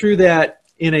go through that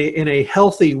in a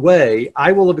healthy way,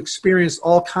 I will have experienced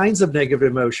all kinds of negative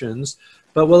emotions,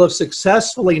 but will have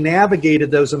successfully navigated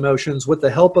those emotions with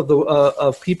the help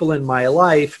of people in my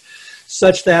life,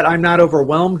 such that I'm not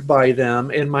overwhelmed by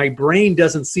them and my brain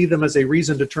doesn't see them as a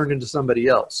reason to turn into somebody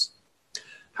else.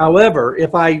 However,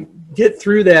 if I get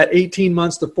through that 18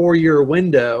 months to 4 year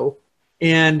window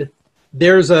and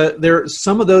there's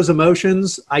some of those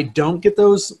emotions I don't get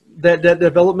that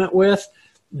development with,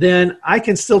 then I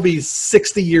can still be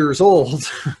 60 years old.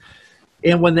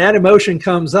 And when that emotion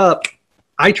comes up,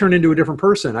 I turn into a different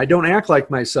person. I don't act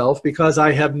like myself because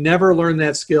I have never learned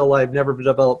that skill. I've never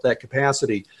developed that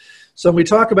capacity. So when we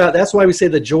talk about, that's why we say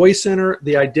the joy center,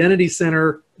 the identity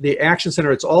center, the action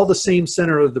center, it's all the same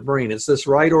center of the brain. It's this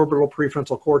right orbital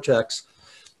prefrontal cortex.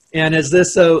 And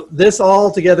so this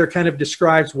all together kind of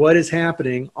describes what is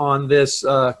happening on this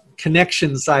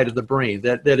connection side of the brain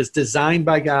that is designed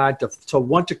by God to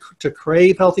want to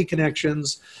crave healthy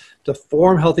connections, to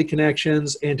form healthy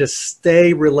connections, and to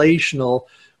stay relational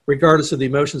regardless of the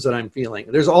emotions that I'm feeling.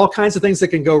 There's all kinds of things that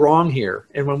can go wrong here.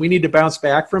 And when we need to bounce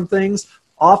back from things,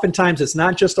 oftentimes it's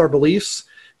not just our beliefs.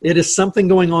 It is something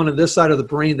going on this side of the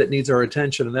brain that needs our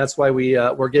attention. And that's why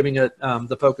we're giving it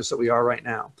the focus that we are right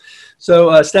now. So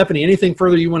Stefanie, anything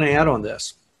further you want to add on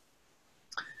this?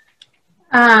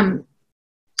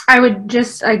 I would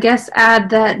just, I guess,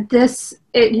 add that this,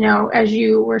 as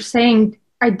you were saying,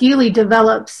 ideally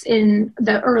develops in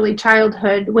the early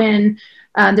childhood when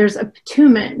there's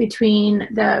attunement between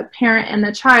the parent and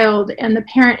the child, and the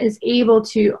parent is able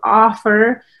to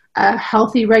offer a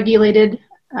healthy, regulated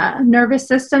nervous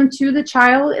system to the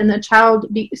child, and the child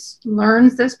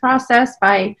learns this process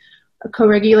by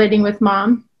co-regulating with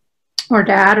mom or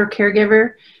dad or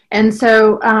caregiver. And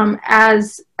so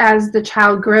as the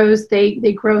child grows,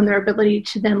 they grow in their ability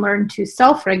to then learn to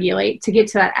self-regulate, to get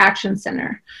to that action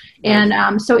center.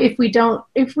 And so if we don't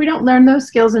learn those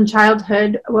skills in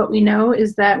childhood, what we know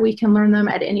is that we can learn them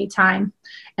at any time.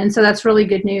 And so that's really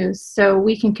good news. So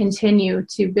we can continue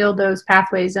to build those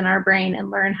pathways in our brain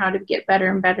and learn how to get better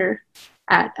and better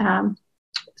at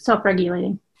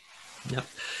self-regulating. Yep.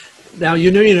 Now,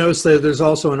 you notice that there's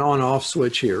also an on-off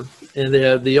switch here. And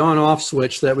the on-off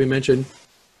switch that we mentioned,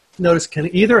 notice,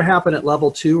 can either happen at level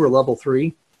 2 or level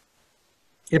 3.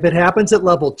 If it happens at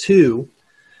level 2,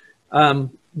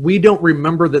 we don't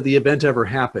remember that the event ever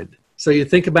happened. So you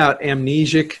think about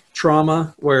amnesic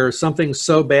trauma, where something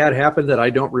so bad happened that I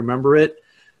don't remember it.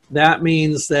 That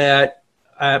means that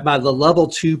by the level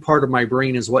 2 part of my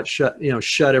brain is what shut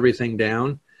everything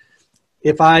down.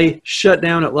 If I shut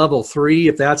down at level 3,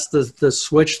 if that's the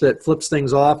switch that flips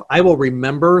things off, I will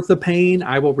remember the pain.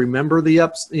 I will remember the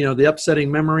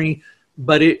upsetting memory,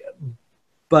 but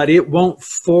it won't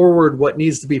forward what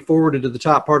needs to be forwarded to the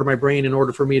top part of my brain in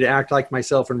order for me to act like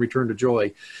myself and return to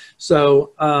joy.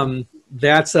 So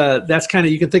that's kind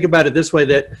of, you can think about it this way,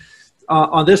 that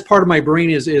on this part of my brain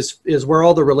is where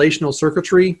all the relational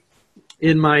circuitry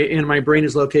in my brain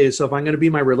is located. So if I'm going to be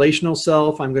my relational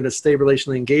self, I'm going to stay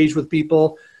relationally engaged with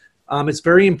people. It's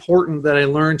very important that I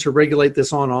learn to regulate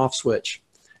this on-off switch.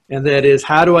 And that is,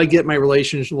 how do I get my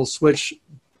relational switch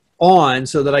on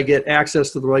so that I get access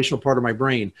to the relational part of my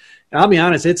brain? And I'll be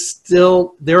honest,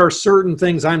 there are certain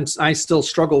things I still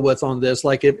struggle with on this.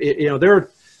 Like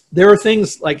there are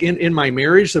things like in my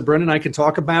marriage that Brenda and I can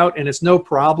talk about, and it's no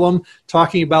problem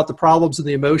talking about the problems and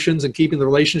the emotions and keeping the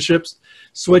relationships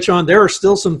switch on. There are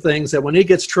still some things that when it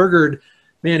gets triggered,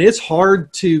 man, it's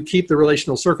hard to keep the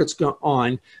relational circuits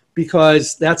on,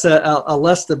 because that's a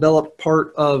less developed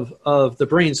part of the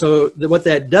brain. So what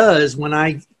that does, when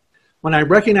I'm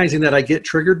recognizing that I get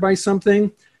triggered by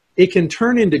something, it can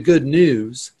turn into good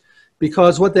news,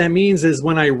 because what that means is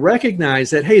when I recognize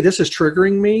that, hey, this is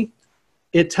triggering me,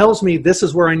 it tells me this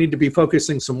is where I need to be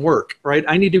focusing some work, right?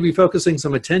 I need to be focusing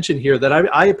some attention here, that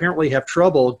I apparently have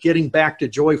trouble getting back to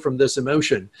joy from this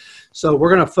emotion. So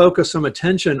we're going to focus some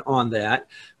attention on that,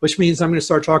 which means I'm going to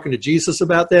start talking to Jesus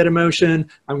about that emotion.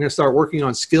 I'm going to start working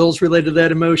on skills related to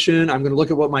that emotion. I'm going to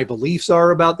look at what my beliefs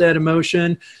are about that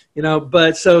emotion,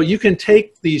 but so you can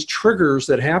take these triggers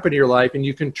that happen in your life and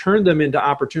you can turn them into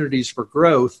opportunities for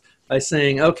growth by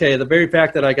saying, okay, the very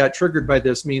fact that I got triggered by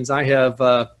this means I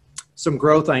have, some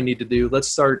growth I need to do. Let's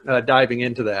start diving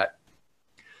into that.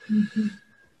 Mm-hmm.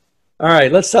 All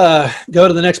right, let's go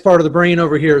to the next part of the brain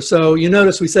over here. So you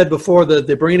notice we said before that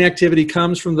the brain activity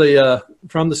comes from the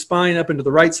spine up into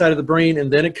the right side of the brain,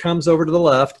 and then it comes over to the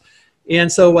left.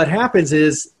 And so what happens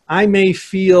is I may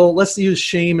feel, let's use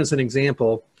shame as an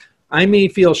example. I may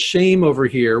feel shame over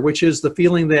here, which is the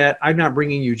feeling that I'm not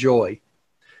bringing you joy.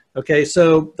 Okay,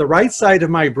 so the right side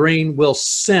of my brain will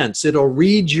sense, it'll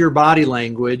read your body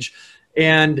language,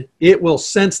 and it will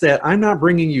sense that I'm not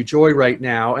bringing you joy right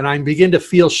now, and I begin to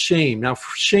feel shame. Now,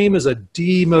 shame is a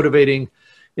demotivating,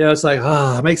 it's like,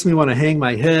 it makes me want to hang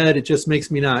my head. It just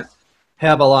makes me not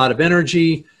have a lot of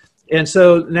energy. And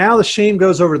so now the shame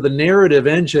goes over to the narrative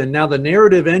engine. Now the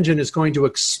narrative engine is going to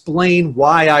explain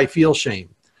why I feel shame.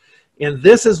 And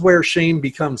this is where shame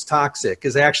becomes toxic,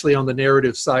 is actually on the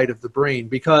narrative side of the brain,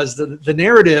 because the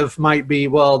narrative might be,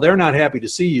 well, they're not happy to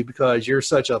see you because you're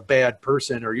such a bad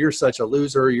person, or you're such a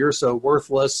loser, or you're so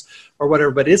worthless, or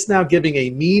whatever. But it's now giving a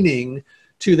meaning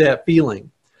to that feeling.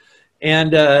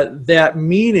 And that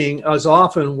meaning is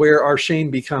often where our shame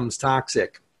becomes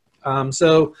toxic.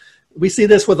 So we see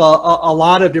this with a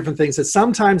lot of different things, that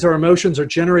sometimes our emotions are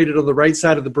generated on the right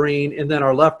side of the brain, and then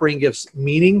our left brain gives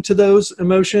meaning to those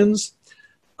emotions.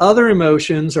 Other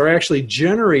emotions are actually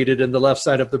generated in the left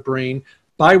side of the brain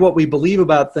by what we believe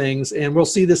about things. And we'll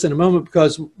see this in a moment,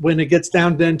 because when it gets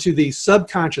down then to the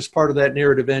subconscious part of that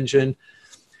narrative engine,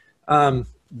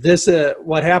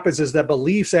 what happens is that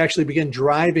beliefs actually begin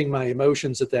driving my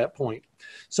emotions at that point.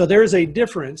 So there's a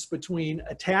difference between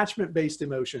attachment-based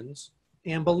emotions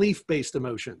and belief-based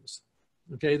emotions.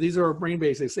 Okay, these are our brain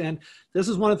basics. And this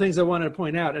is one of the things I wanted to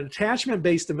point out. An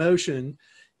attachment-based emotion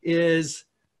is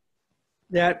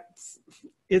that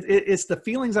it's the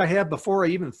feelings I have before I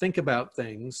even think about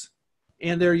things.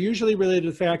 And they're usually related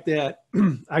to the fact that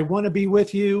I want to be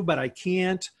with you, but I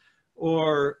can't,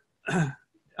 or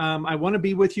I want to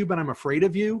be with you, but I'm afraid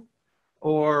of you,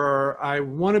 or I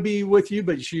want to be with you,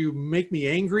 but you make me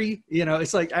angry. You know,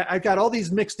 it's like I've got all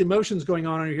these mixed emotions going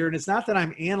on here, and it's not that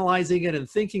I'm analyzing it and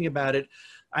thinking about it.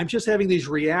 I'm just having these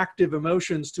reactive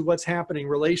emotions to what's happening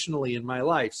relationally in my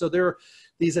life. So there are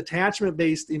these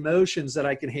attachment-based emotions that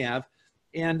I can have,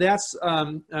 and that's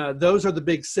those are the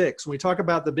big six. When we talk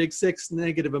about the big six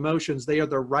negative emotions, they are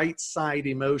the right side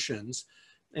emotions,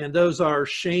 and those are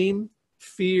shame,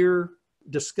 fear,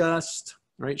 disgust,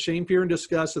 right? Shame, fear, and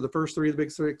disgust are the first three of the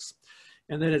big six.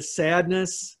 And then it's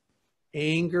sadness,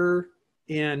 anger,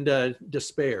 and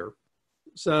despair.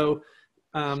 So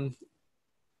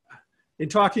in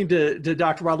talking to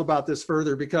Dr. Wild about this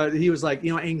further, because he was like,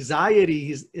 you know,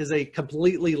 anxiety is a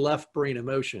completely left brain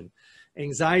emotion.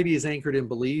 Anxiety is anchored in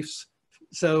beliefs.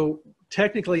 So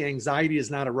technically anxiety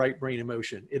is not a right brain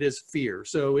emotion. It is fear.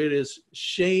 So it is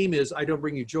shame is I don't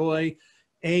bring you joy.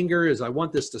 Anger is I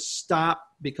want this to stop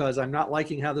because I'm not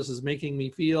liking how this is making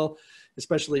me feel,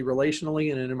 especially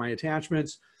relationally and in my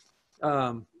attachments.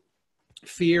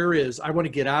 Fear is I want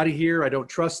to get out of here. I don't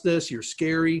trust this. You're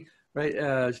scary. Right.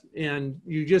 And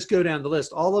you just go down the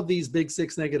list. All of these big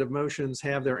six negative emotions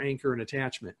have their anchor and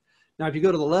attachment. Now, if you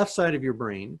go to the left side of your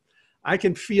brain, I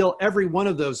can feel every one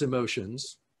of those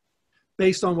emotions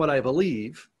based on what I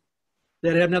believe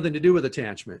that have nothing to do with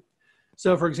attachment.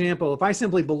 So, for example, if I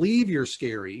simply believe you're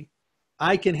scary,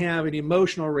 I can have an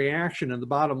emotional reaction in the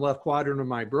bottom left quadrant of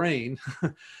my brain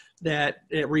that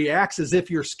it reacts as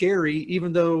if you're scary,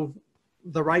 even though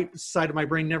the right side of my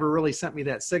brain never really sent me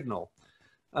that signal.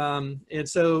 And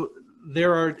so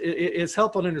it's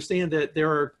helpful to understand that there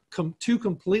are two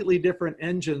completely different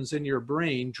engines in your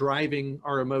brain driving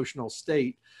our emotional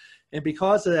state. And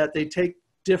because of that, they take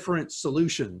different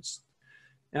solutions.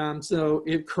 So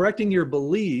correcting your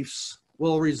beliefs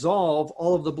will resolve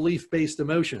all of the belief-based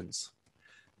emotions,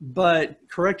 but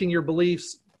correcting your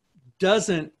beliefs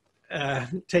doesn't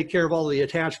take care of all the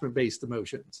attachment-based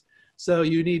emotions. So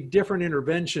you need different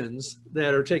interventions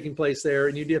that are taking place there,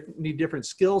 and you need different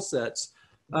skill sets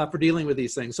for dealing with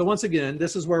these things. So once again,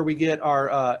 this is where we get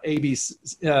our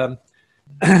ABC.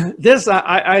 This,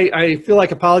 I feel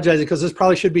like apologizing because this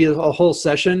probably should be a whole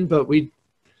session, but we,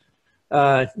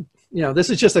 you know, this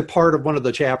is just a part of one of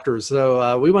the chapters.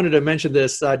 So we wanted to mention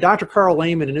this. Dr. Carl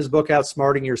Lehman, in his book,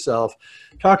 Outsmarting Yourself,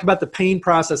 talked about the pain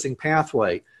processing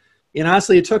pathway. And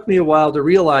honestly, it took me a while to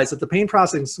realize that the pain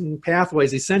processing pathway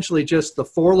is essentially just the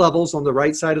four levels on the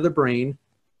right side of the brain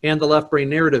and the left brain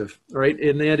narrative, right?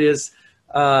 And that is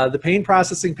the pain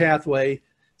processing pathway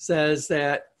says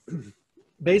that,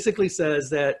 basically says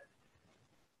that,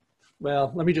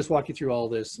 well, let me just walk you through all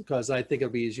this because I think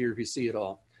it'll be easier if you see it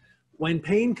all. When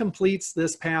pain completes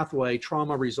this pathway,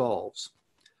 trauma resolves.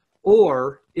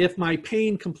 Or if my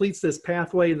pain completes this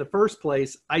pathway in the first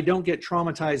place, I don't get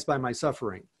traumatized by my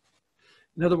suffering.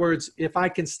 In other words, if I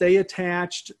can stay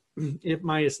attached, if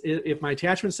my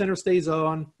attachment center stays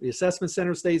on, the assessment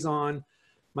center stays on,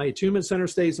 my attunement center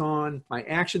stays on, my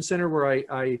action center where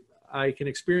I can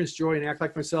experience joy and act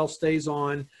like myself stays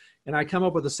on, and I come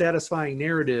up with a satisfying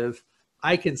narrative,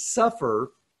 I can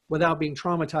suffer without being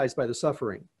traumatized by the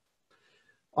suffering.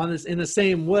 In the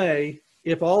same way,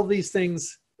 if all these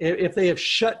things, if they have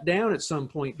shut down at some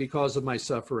point because of my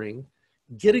suffering,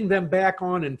 getting them back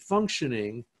on and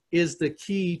functioning is the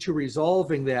key to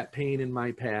resolving that pain in my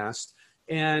past,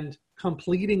 and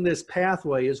completing this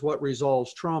pathway is what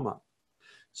resolves trauma.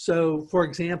 So, for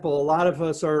example, a lot of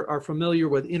us are familiar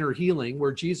with inner healing,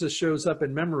 where Jesus shows up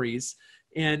in memories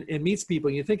and meets people.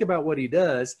 You think about what he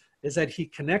does is that he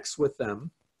connects with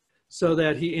them so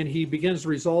that he begins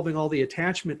resolving all the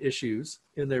attachment issues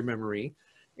in their memory,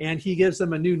 and he gives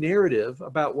them a new narrative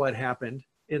about what happened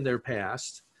in their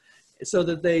past, so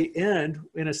that they end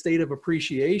in a state of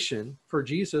appreciation for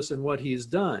Jesus and what he's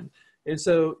done. And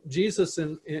so Jesus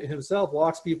himself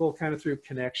walks people kind of through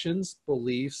connections,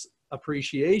 beliefs,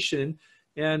 appreciation,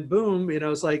 and boom, you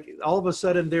know, it's like all of a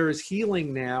sudden there is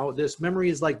healing now. This memory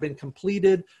has like been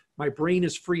completed. My brain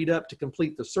is freed up to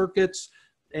complete the circuits,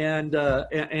 and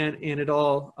it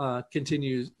all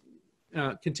continues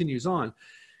on.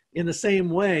 In the same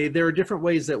way, there are different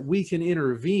ways that we can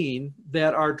intervene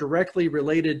that are directly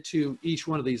related to each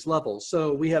one of these levels.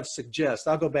 So we have suggest.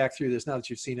 I'll go back through this now that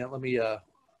you've seen it. Let me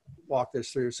walk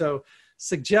this through. So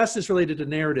suggest is related to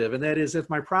narrative, and that is if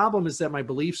my problem is that my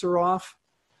beliefs are off,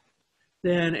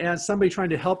 then as somebody trying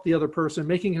to help the other person,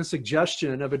 making a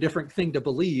suggestion of a different thing to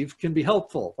believe can be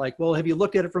helpful. Like, well, have you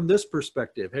looked at it from this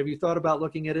perspective? Have you thought about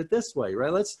looking at it this way,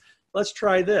 right? Let's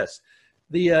try this.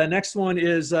 The next one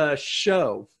is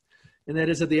show. And that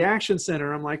is at the action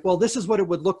center, I'm like, well, this is what it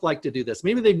would look like to do this.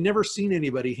 Maybe they've never seen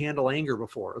anybody handle anger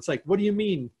before. It's like, what do you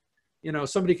mean? You know,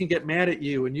 somebody can get mad at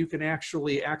you and you can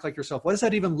actually act like yourself. What does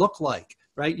that even look like,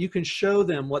 right? You can show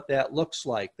them what that looks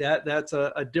like. That's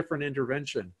a different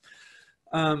intervention.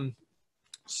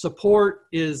 Support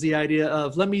is the idea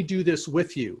of, let me do this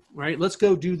with you, right? Let's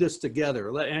go do this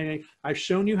together. I've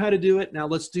shown you how to do it. Now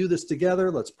let's do this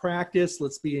together. Let's practice.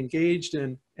 Let's be engaged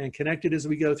and connected as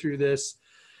we go through this.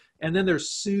 And then there's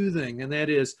soothing, and that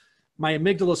is my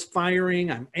amygdala's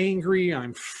firing. I'm angry.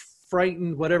 I'm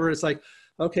frightened, whatever. It's like,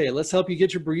 okay, let's help you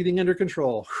get your breathing under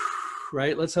control,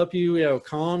 right? Let's help you,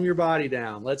 calm your body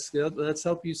down. Let's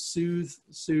help you soothe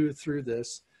through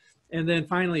this. And then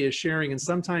finally is sharing. And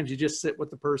sometimes you just sit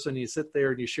with the person, you sit there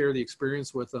and you share the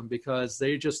experience with them because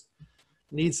they just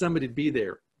need somebody to be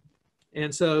there.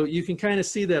 And so you can kind of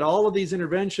see that all of these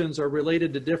interventions are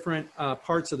related to different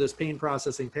parts of this pain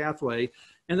processing pathway.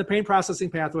 And the pain processing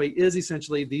pathway is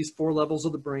essentially these 4 levels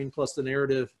of the brain plus the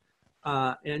narrative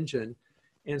engine.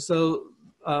 And so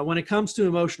when it comes to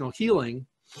emotional healing,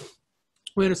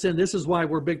 we understand this is why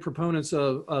we're big proponents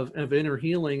of inner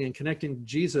healing and connecting to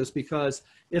Jesus, because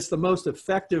it's the most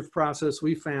effective process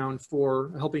we found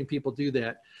for helping people do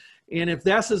that. And if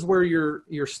this is where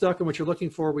you're stuck and what you're looking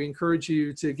for, we encourage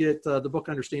you to get the book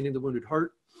Understanding the Wounded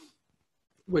Heart,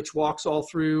 which walks all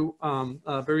through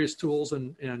various tools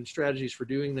and strategies for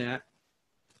doing that.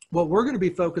 What we're going to be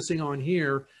focusing on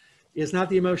here is not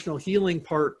the emotional healing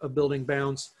part of building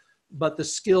bounce, but the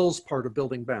skills part of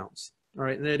building bounce. All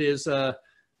right, and that is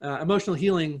emotional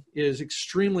healing is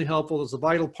extremely helpful. It's a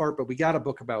vital part, but we got a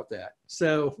book about that.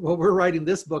 So what we're writing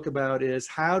this book about is,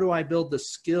 how do I build the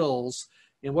skills,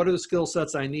 and what are the skill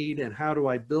sets I need, and how do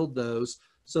I build those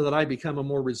so that I become a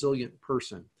more resilient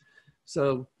person?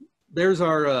 So there's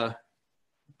our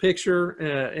picture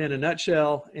in a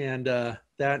nutshell, and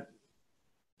that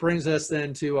brings us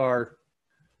then to our,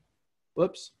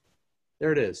 whoops,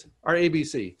 there it is, our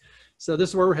ABC. So this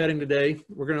is where we're heading today.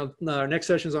 We're going to, our next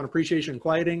session is on appreciation and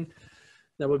quieting.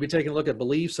 Then we'll be taking a look at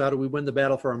beliefs. How do we win the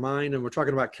battle for our mind? And we're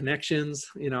talking about connections.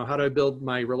 You know, how do I build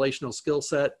my relational skill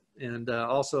set and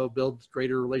also build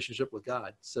greater relationship with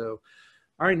God? So,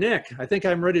 all right, Nick, I think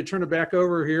I'm ready to turn it back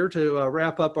over here to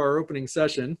wrap up our opening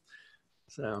session.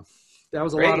 So that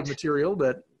was a lot of material,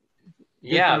 but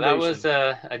yeah, that was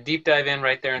a deep dive in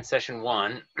right there in session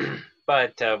 1.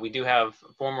 But we do have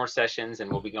 4 more sessions,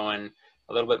 and we'll be going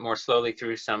a little bit more slowly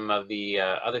through some of the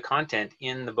other content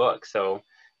in the book. So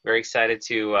very excited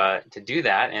to do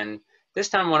that. And this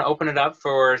time I want to open it up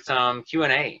for some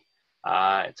Q&A.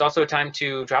 It's also a time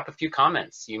to drop a few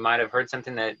comments. You might have heard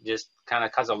something that just kind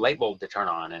of caused a light bulb to turn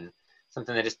on, and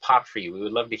something that just popped for you. We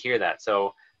would love to hear that.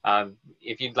 So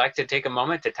if you'd like to take a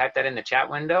moment to type that in the chat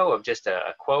window of just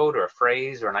a quote or a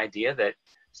phrase or an idea that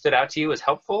stood out to you as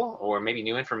helpful, or maybe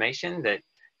new information that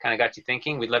kind of got you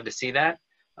thinking, we'd love to see that.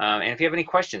 And if you have any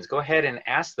questions, go ahead and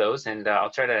ask those, and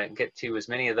I'll try to get to as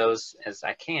many of those as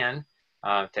I can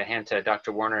to hand to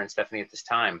Dr. Warner and Stefanie at this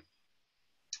time.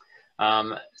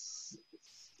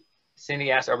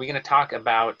 Cindy asked, are we going to talk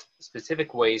about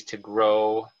specific ways to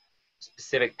grow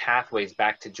specific pathways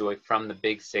back to joy from the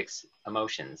big 6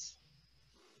 emotions?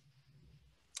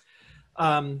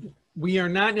 We are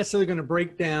not necessarily going to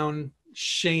break down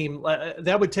shame.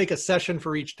 That would take a session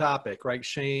for each topic, right?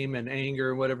 Shame and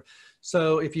anger and whatever.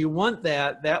 So if you want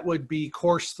that, that would be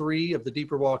course 3 of the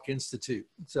Deeper Walk Institute.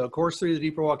 So course 3 of the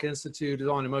Deeper Walk Institute is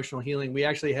on emotional healing. We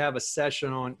actually have a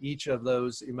session on each of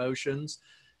those emotions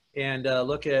and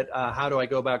look at how do I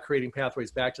go about creating pathways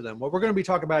back to them. What we're going to be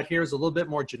talking about here is a little bit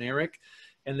more generic,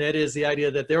 and that is the idea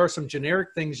that there are some generic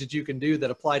things that you can do that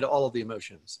apply to all of the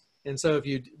emotions. And so if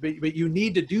you, but you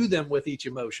need to do them with each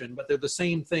emotion, but they're the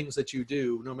same things that you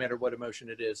do no matter what emotion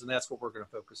it is. And that's what we're going to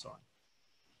focus on.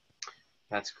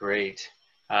 That's great.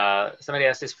 Somebody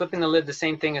asked, is flipping the lid the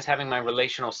same thing as having my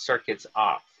relational circuits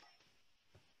off?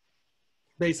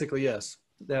 Basically, yes.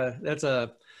 That's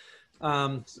a,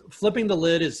 flipping the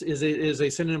lid is a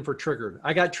synonym for triggered.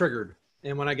 I got triggered.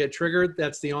 And when I get triggered,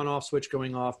 that's the on-off switch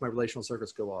going off. My relational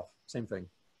circuits go off. Same thing.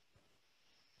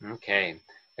 Okay.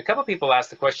 A couple people asked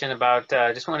the question about,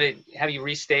 just wanted to have you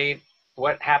restate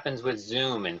what happens with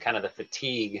Zoom and kind of the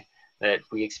fatigue that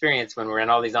we experience when we're in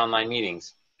all these online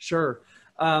meetings. Sure.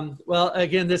 Well,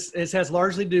 again, this has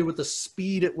largely to do with the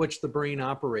speed at which the brain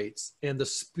operates and the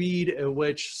speed at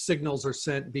which signals are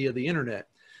sent via the internet.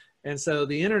 And so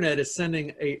the internet is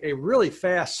sending a really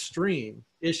fast stream.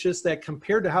 It's just that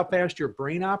compared to how fast your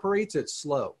brain operates, it's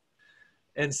slow.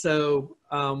 And so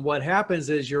what happens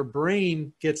is your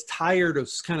brain gets tired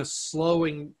of kind of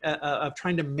slowing, of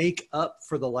trying to make up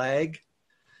for the lag.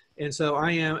 And so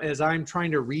as I'm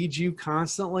trying to read you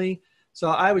constantly. So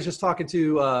I was just talking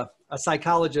to a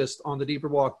psychologist on the Deeper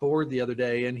Walk board the other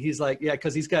day, and he's like, yeah,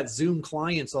 because he's got Zoom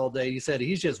clients all day. He said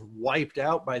he's just wiped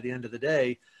out by the end of the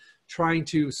day trying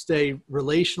to stay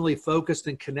relationally focused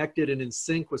and connected and in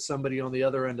sync with somebody on the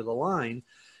other end of the line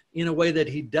in a way that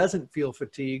he doesn't feel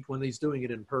fatigued when he's doing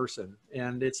it in person.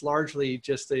 And it's largely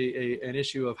just an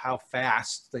issue of how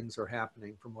fast things are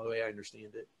happening from the way I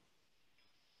understand it.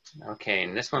 Okay,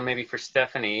 and this one maybe for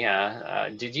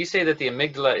Stefanie. Did you say that the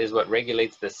amygdala is what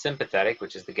regulates the sympathetic,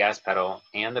 which is the gas pedal,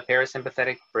 and the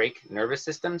parasympathetic brake nervous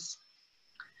systems?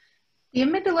 The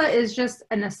amygdala is just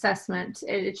an assessment.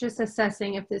 It's just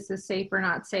assessing if this is safe or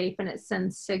not safe, and it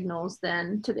sends signals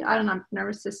then to the autonomic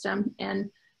nervous system, and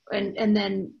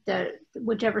then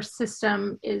whichever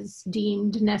system is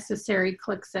deemed necessary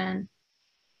clicks in.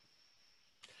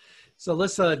 So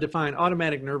let's define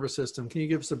automatic nervous system. Can you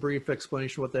give us a brief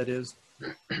explanation of what that is?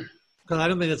 Because I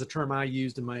don't think that's a term I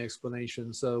used in my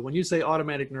explanation. So when you say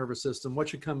automatic nervous system, what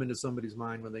should come into somebody's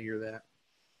mind when they hear that?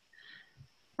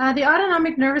 The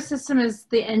autonomic nervous system is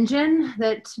the engine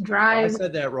that drives. I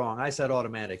said that wrong. I said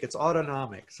automatic. It's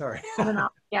autonomic. Sorry.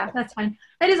 Autonomic. Yeah, that's fine.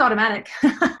 It is automatic.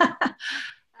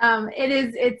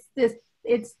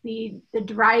 It's the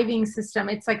driving system.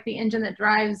 It's like the engine that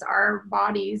drives our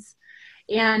bodies,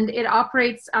 and it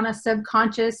operates on a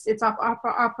subconscious. It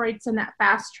operates in that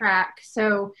fast track.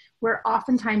 So we're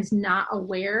oftentimes not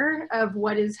aware of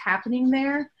what is happening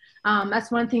there.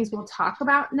 That's one of the things we'll talk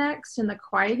about next in the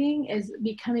quieting, is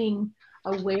becoming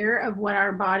aware of what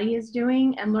our body is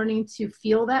doing and learning to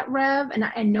feel that rev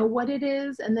and know what it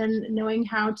is, and then knowing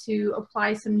how to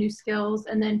apply some new skills.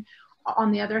 And then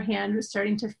on the other hand, we're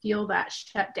starting to feel that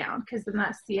shutdown, because then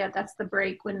that's the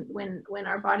break when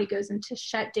our body goes into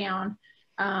shutdown,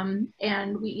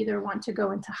 and we either want to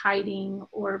go into hiding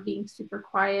or being super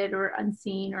quiet or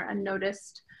unseen or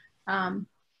unnoticed.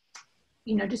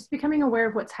 Just becoming aware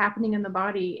of what's happening in the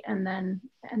body, and then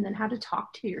how to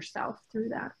talk to yourself through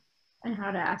that, and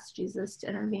how to ask Jesus to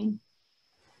intervene.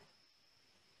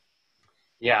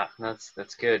 Yeah,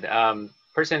 that's good.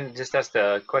 Person just asked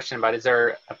a question about, is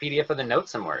there a PDF of the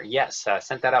notes somewhere? Yes, I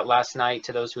sent that out last night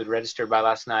to those who had registered by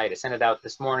last night. I sent it out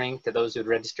this morning to those who had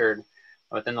registered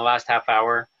within the last half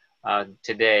hour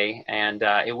today. And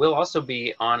it will also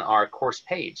be on our course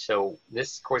page. So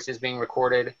this course is being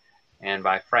recorded, and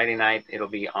by Friday night, it'll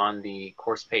be on the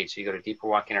course page. So you go to Deeper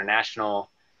Walk International,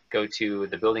 go to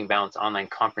the Building Balance Online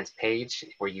Conference page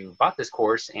where you bought this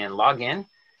course, and log in.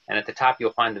 And at the top,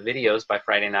 you'll find the videos by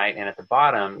Friday night. And at the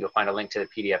bottom, you'll find a link to the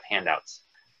PDF handouts.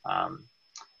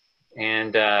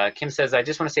 Kim says, I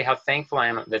just want to say how thankful I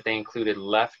am that they included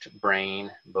left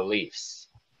brain beliefs.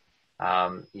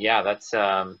 Yeah, that's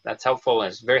helpful.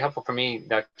 And it's very helpful for me,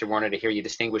 Dr. Warner, to hear you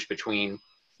distinguish between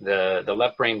the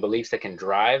left brain beliefs that can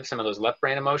drive some of those left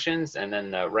brain emotions, and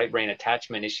then the right brain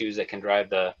attachment issues that can drive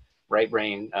the right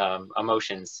brain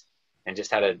emotions, and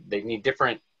just they need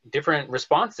different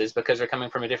responses because they're coming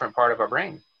from a different part of our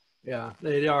brain. Yeah,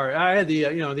 they are. I had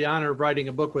the honor of writing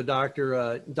a book with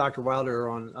Dr. Wilder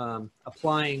on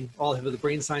applying all of the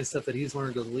brain science stuff that he's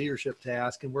learned to the leadership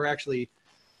task, and we're actually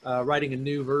writing a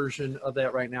new version of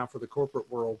that right now for the corporate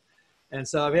world. And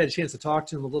so I've had a chance to talk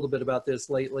to him a little bit about this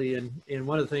lately, and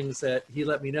one of the things that he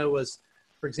let me know was,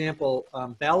 for example,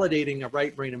 validating a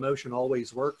right brain emotion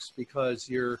always works, because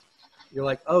you're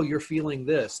like, oh, you're feeling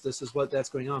this. This is that's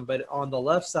going on. But on the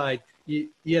left side, you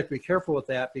have to be careful with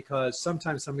that, because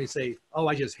sometimes somebody say, oh,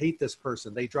 I just hate this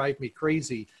person. They drive me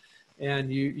crazy. And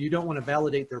you don't want to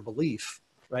validate their belief,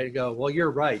 right? You go, well,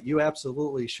 you're right. You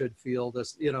absolutely should feel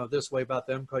this, this way about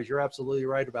them, because you're absolutely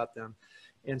right about them.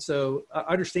 And so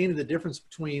understanding the difference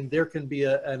between, there can be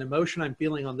an emotion I'm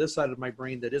feeling on this side of my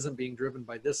brain that isn't being driven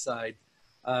by this side,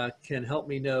 can help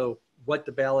me know what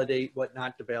to validate, what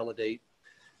not to validate.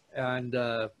 And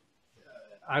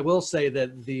I will say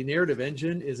that the narrative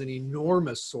engine is an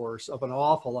enormous source of an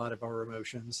awful lot of our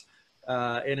emotions,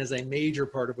 and is a major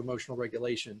part of emotional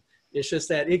regulation. It's just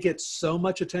that it gets so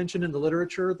much attention in the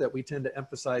literature that we tend to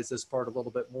emphasize this part a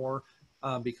little bit more,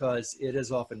 because it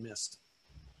is often missed.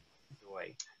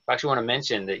 I actually want to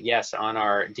mention that, yes, on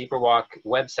our Deeper Walk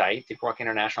website,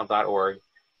 deeperwalkinternational.org,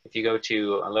 if you go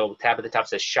to a little tab at the top that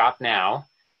says Shop Now,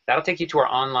 that'll take you to our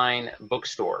online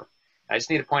bookstore. I just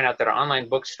need to point out that our online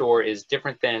bookstore is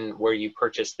different than where you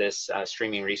purchase this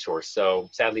streaming resource. So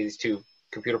sadly, these two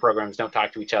computer programs don't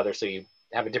talk to each other, so you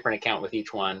have a different account with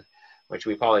each one, which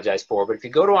we apologize for. But if you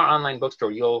go to our online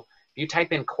bookstore, if you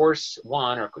type in course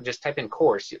 1, or just type in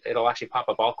course, it'll actually pop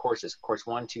up all courses, course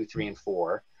 1, 2, 3, and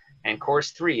 4. And course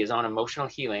 3 is on emotional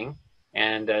healing.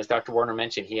 And as Dr. Warner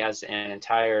mentioned, he has an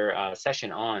entire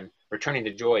session on returning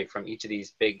to joy from each of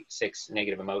these big 6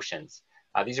 negative emotions.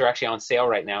 These are actually on sale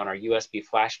right now in our USB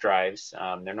flash drives.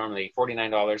 They're normally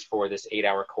 $49 for this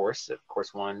 8-hour course, of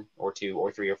course 1 or 2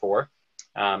 or 3 or 4.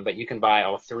 But you can buy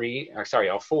all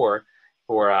 4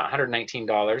 for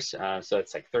 $119. So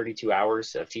it's like 32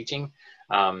 hours of teaching.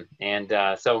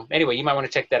 So anyway, you might want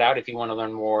to check that out if you want to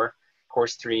learn more.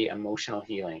 Course 3, Emotional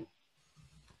Healing.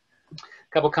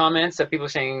 A couple comments that people are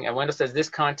saying. Wendell says, this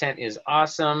content is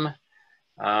awesome.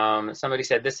 Somebody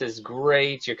said, this is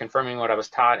great. You're confirming what I was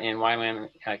taught in YWAM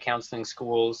counseling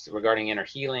schools regarding inner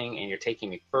healing, and you're taking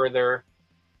me further.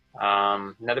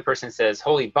 Another person says,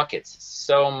 holy buckets,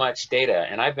 so much data.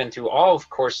 And I've been through all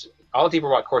Deeper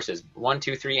Walk courses, 1,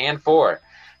 2, 3, and 4.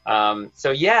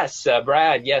 So yes,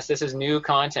 Brad, yes, this is new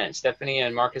content. Stephanie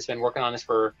and Mark has been working on this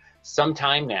for some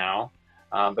time now.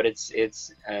 But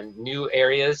it's new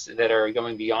areas that are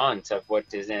going beyond what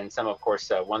is in some of course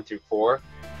 1 through 4,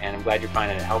 and I'm glad you're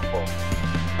finding it helpful.